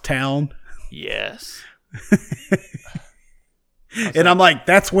Southtown. Yes. And I'm like,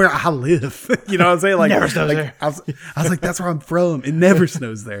 that's where I live. You know what I'm saying? Like, never snows there. I was like, that's where I'm from. It never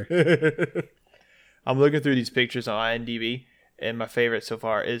snows there. I'm looking through these pictures on IMDb, and my favorite so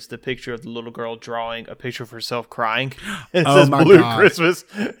far is the picture of the little girl drawing a picture of herself crying. And it says Blue God. Christmas.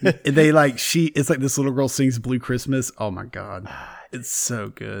 It's like this little girl sings Blue Christmas. Oh my God. It's so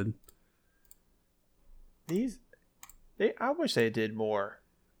good. I wish they did more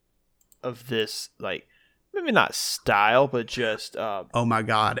of this, like, maybe not style, but just oh my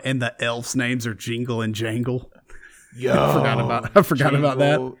God. And the elves' names are Jingle and Jangle. Yo, I forgot about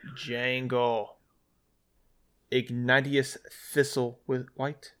that. Jangle. Ignatius Thistle with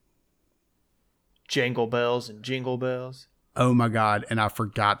White. Jangle Bells and Jingle Bells. Oh my God. And I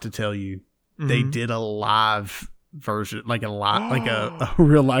forgot to tell you, they did a live version, like a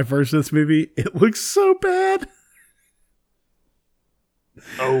real life version of this movie. It looks so bad.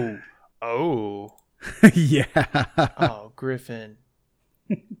 Oh. Yeah. Oh, Griffin,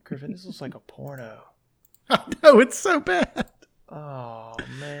 this looks like a porno. I know, it's so bad. Oh,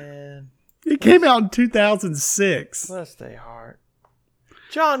 man. It came out in 2006. Bless their heart.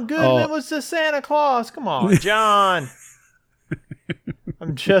 John Goodman was the Santa Claus. Come on, John.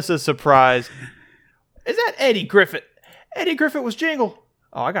 I'm just as surprised. Is that Eddie Griffith? Eddie Griffith was Jingle.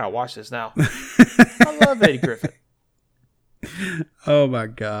 Oh, I got to watch this now. I love Eddie Griffith. Oh, my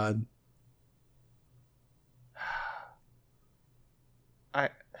God.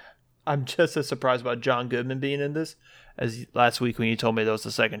 I'm just as surprised about John Goodman being in this as last week when you told me there was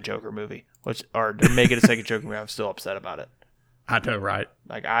the second Joker movie, or they're making a second Joker movie. I'm still upset about it. I know, right?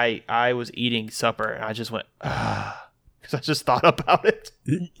 Like I was eating supper and I just went because I just thought about it.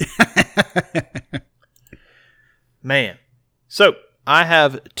 Man, so I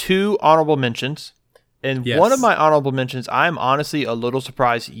have 2 honorable mentions, and one of my honorable mentions, I'm honestly a little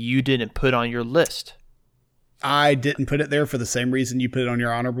surprised you didn't put on your list. I didn't put it there for the same reason you put it on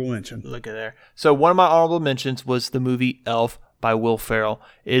your honorable mention. Look at there. So one of my honorable mentions was the movie Elf by Will Ferrell.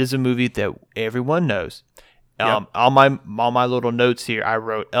 It is a movie that everyone knows. Yep. On my little notes here, I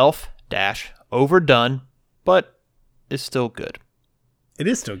wrote Elf - overdone, but it's still good. It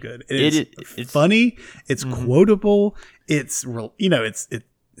is still good. It's funny. It's quotable. It's real. It's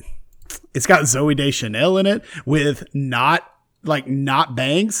got Zooey Deschanel in it with not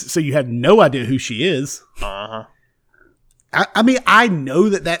bangs, so you have no idea who she is. Uh-huh. I mean, I know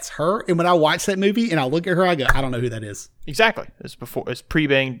that that's her, and when I watch that movie and I look at her, I go, I don't know who that is. Exactly. It's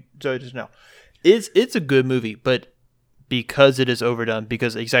pre-bang Zooey Deschanel. It's a good movie, but because it is overdone,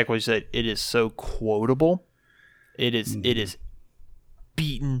 because exactly what you said, it is so quotable. It is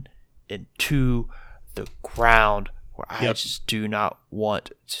beaten into the ground where I just do not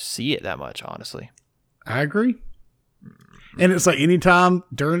want to see it that much, honestly. I agree. And it's like anytime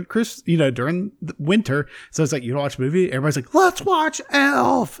during during the winter, so it's like you watch a movie, everybody's like, let's watch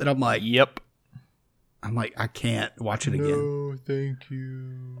Elf. And I'm like, yep. I can't watch it again. No, thank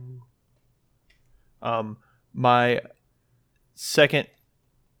you. My second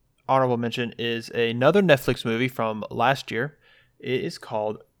honorable mention is another Netflix movie from last year. It is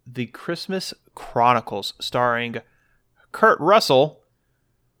called The Christmas Chronicles, starring Kurt Russell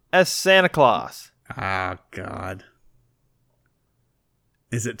as Santa Claus. Oh, God.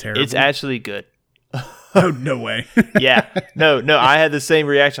 Is it terrible? It's actually good. Oh, no way. Yeah. No, I had the same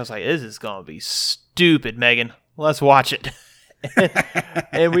reaction. I was like, this is going to be stupid, Megan. Let's watch it.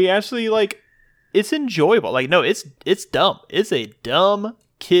 And we actually, it's enjoyable. No, it's dumb. It's a dumb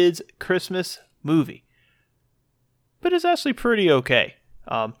kids' Christmas movie. But it's actually pretty okay.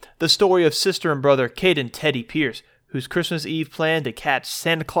 The story of sister and brother Kate and Teddy Pierce, whose Christmas Eve plan to catch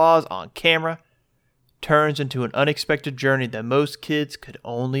Santa Claus on camera, turns into an unexpected journey that most kids could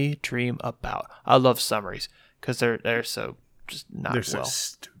only dream about. I love summaries because they're so just not they're well.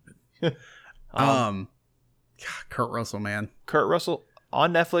 So stupid. God, Kurt Russell, man. Kurt Russell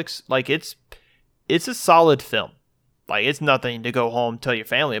on Netflix, it's a solid film. It's nothing to go home and tell your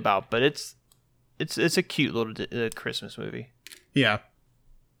family about, but it's a cute little Christmas movie. Yeah.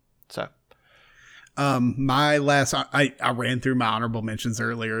 So, my last, I ran through my honorable mentions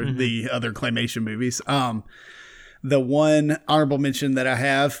earlier, the other claymation movies. The one honorable mention that I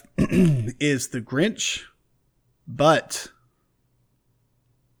have is The Grinch, but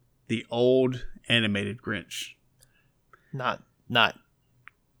the old animated Grinch. Not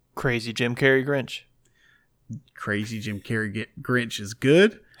crazy Jim Carrey Grinch. Crazy Jim Carrey Grinch is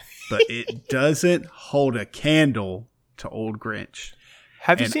good, but it doesn't hold a candle to old Grinch.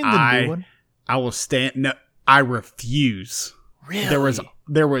 Have you seen the new one? I will stand. No, I refuse. Really?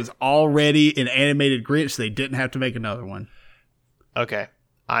 There was already an animated Grinch. They didn't have to make another one. Okay,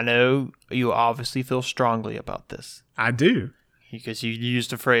 I know you obviously feel strongly about this. I do, because you used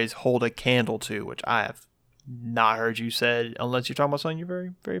the phrase "hold a candle to," which I have not heard you said unless you're talking about something you're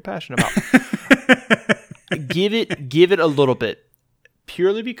very, very passionate about. Give it a little bit,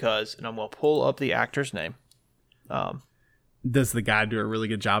 purely because, and I'm gonna pull up the actor's name. Does the guy do a really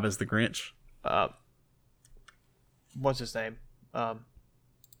good job as the Grinch? What's his name?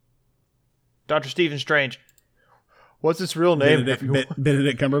 Dr. Stephen Strange. What's his real name?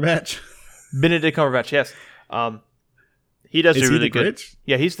 Benedict Cumberbatch. Benedict Cumberbatch. Yes. He does really good. Grinch?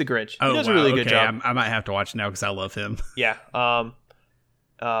 Yeah, he's the Grinch. Oh, he does a really good job. I might have to watch it now because I love him. Yeah.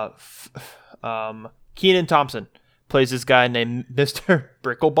 Kenan Thompson plays this guy named Mr.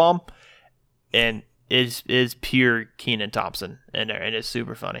 Bricklebaum, and is pure Kenan Thompson in there, and it's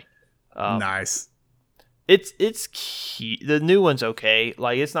super funny. Nice. It's cute. The new one's okay.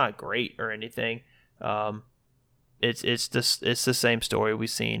 It's not great or anything. It's the same story we've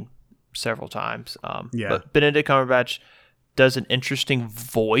seen several times. Yeah. But Benedict Cumberbatch does an interesting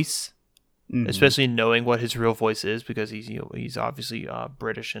voice, especially knowing what his real voice is, because he's obviously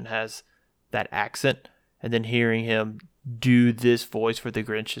British and has that accent, and then hearing him do this voice for the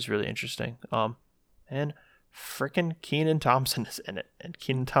Grinch is really interesting. And freaking Kenan Thompson is in it, and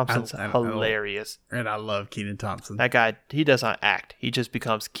Kenan Thompson's hilarious. And I love Kenan Thompson. That guy, he does not act. He's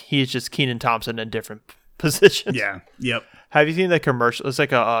just Kenan Thompson in different positions. Yeah. Yep. Have you seen that commercial? It's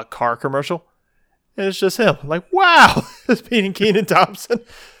like a car commercial. And it's just him. Wow, it's being Kenan Thompson.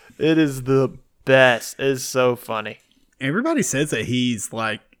 It is the best. It's so funny. Everybody says that he's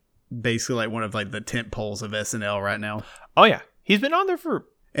basically one of the tent poles of SNL right now. Oh yeah, he's been on there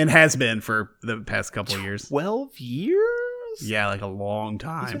and has been for the past couple of years. 12 years? Yeah, a long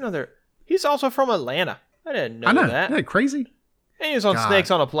time. He's been on there. He's also from Atlanta. I didn't know that. Isn't that crazy? And he was on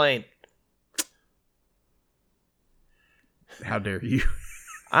Snakes on a Plane. How dare you?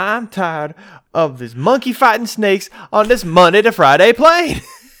 I'm tired of this monkey fighting snakes on this Monday to Friday plane.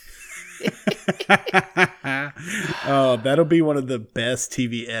 Oh, that'll be one of the best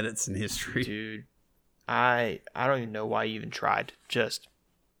TV edits in history. Dude, I don't even know why you even tried. Just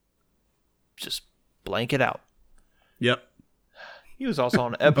blank it out. Yep. He was also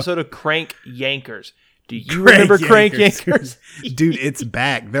on an episode of Crank Yankers. Do you remember Crank Yankers? Dude, it's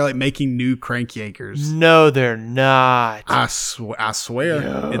back. They're like making new Crank Yankers. No, they're not. I swear.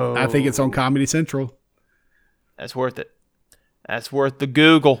 I think it's on Comedy Central. That's worth it. That's worth the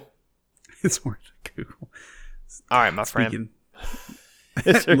Google. It's worth Google. All right, my friend.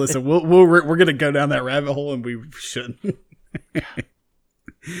 Listen, we're gonna go down that rabbit hole, and we shouldn't.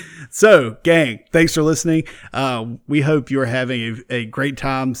 So, gang, thanks for listening. We hope you're having a great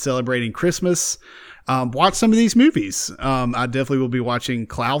time celebrating Christmas. Watch some of these movies. I definitely will be watching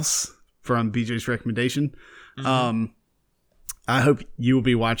Klaus from BJ's recommendation. Mm-hmm. I hope you will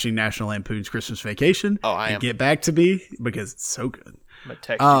be watching National Lampoon's Christmas Vacation. Oh, I am. Get back to me because it's so good. I'm gonna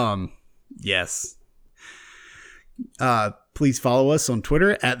text you. Yes. Please follow us on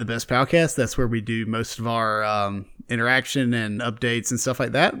Twitter at The Best Palcast. That's where we do most of our interaction and updates and stuff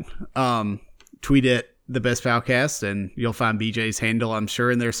like that. Tweet at The Best Palcast, and you'll find BJ's handle, I'm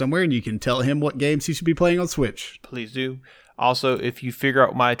sure, in there somewhere, and you can tell him what games he should be playing on Switch. Please do. Also, if you figure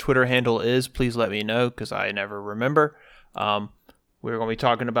out what my Twitter handle is, please let me know, because I never remember. We're going to be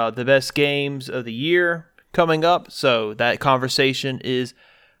talking about the best games of the year coming up, so that conversation is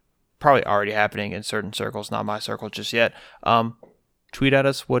probably already happening in certain circles, not my circle just yet. Tweet at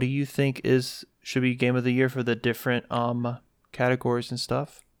us, what do you think should be game of the year for the different categories and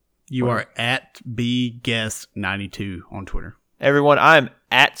stuff? You are at BGuest92 on Twitter. Everyone, I'm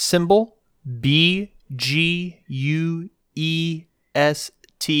at symbol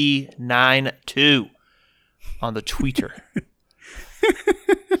BGUEST92 on the Twitter.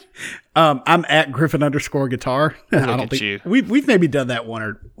 I'm at Griffin_guitar. I don't think you. We've maybe done that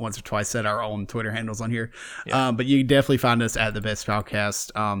once or twice, said our own Twitter handles on here. Yeah. But you can definitely find us at The Best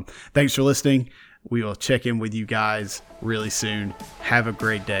Podcast. Thanks for listening. We will check in with you guys really soon. Have a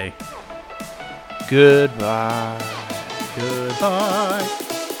great day. Goodbye. Goodbye.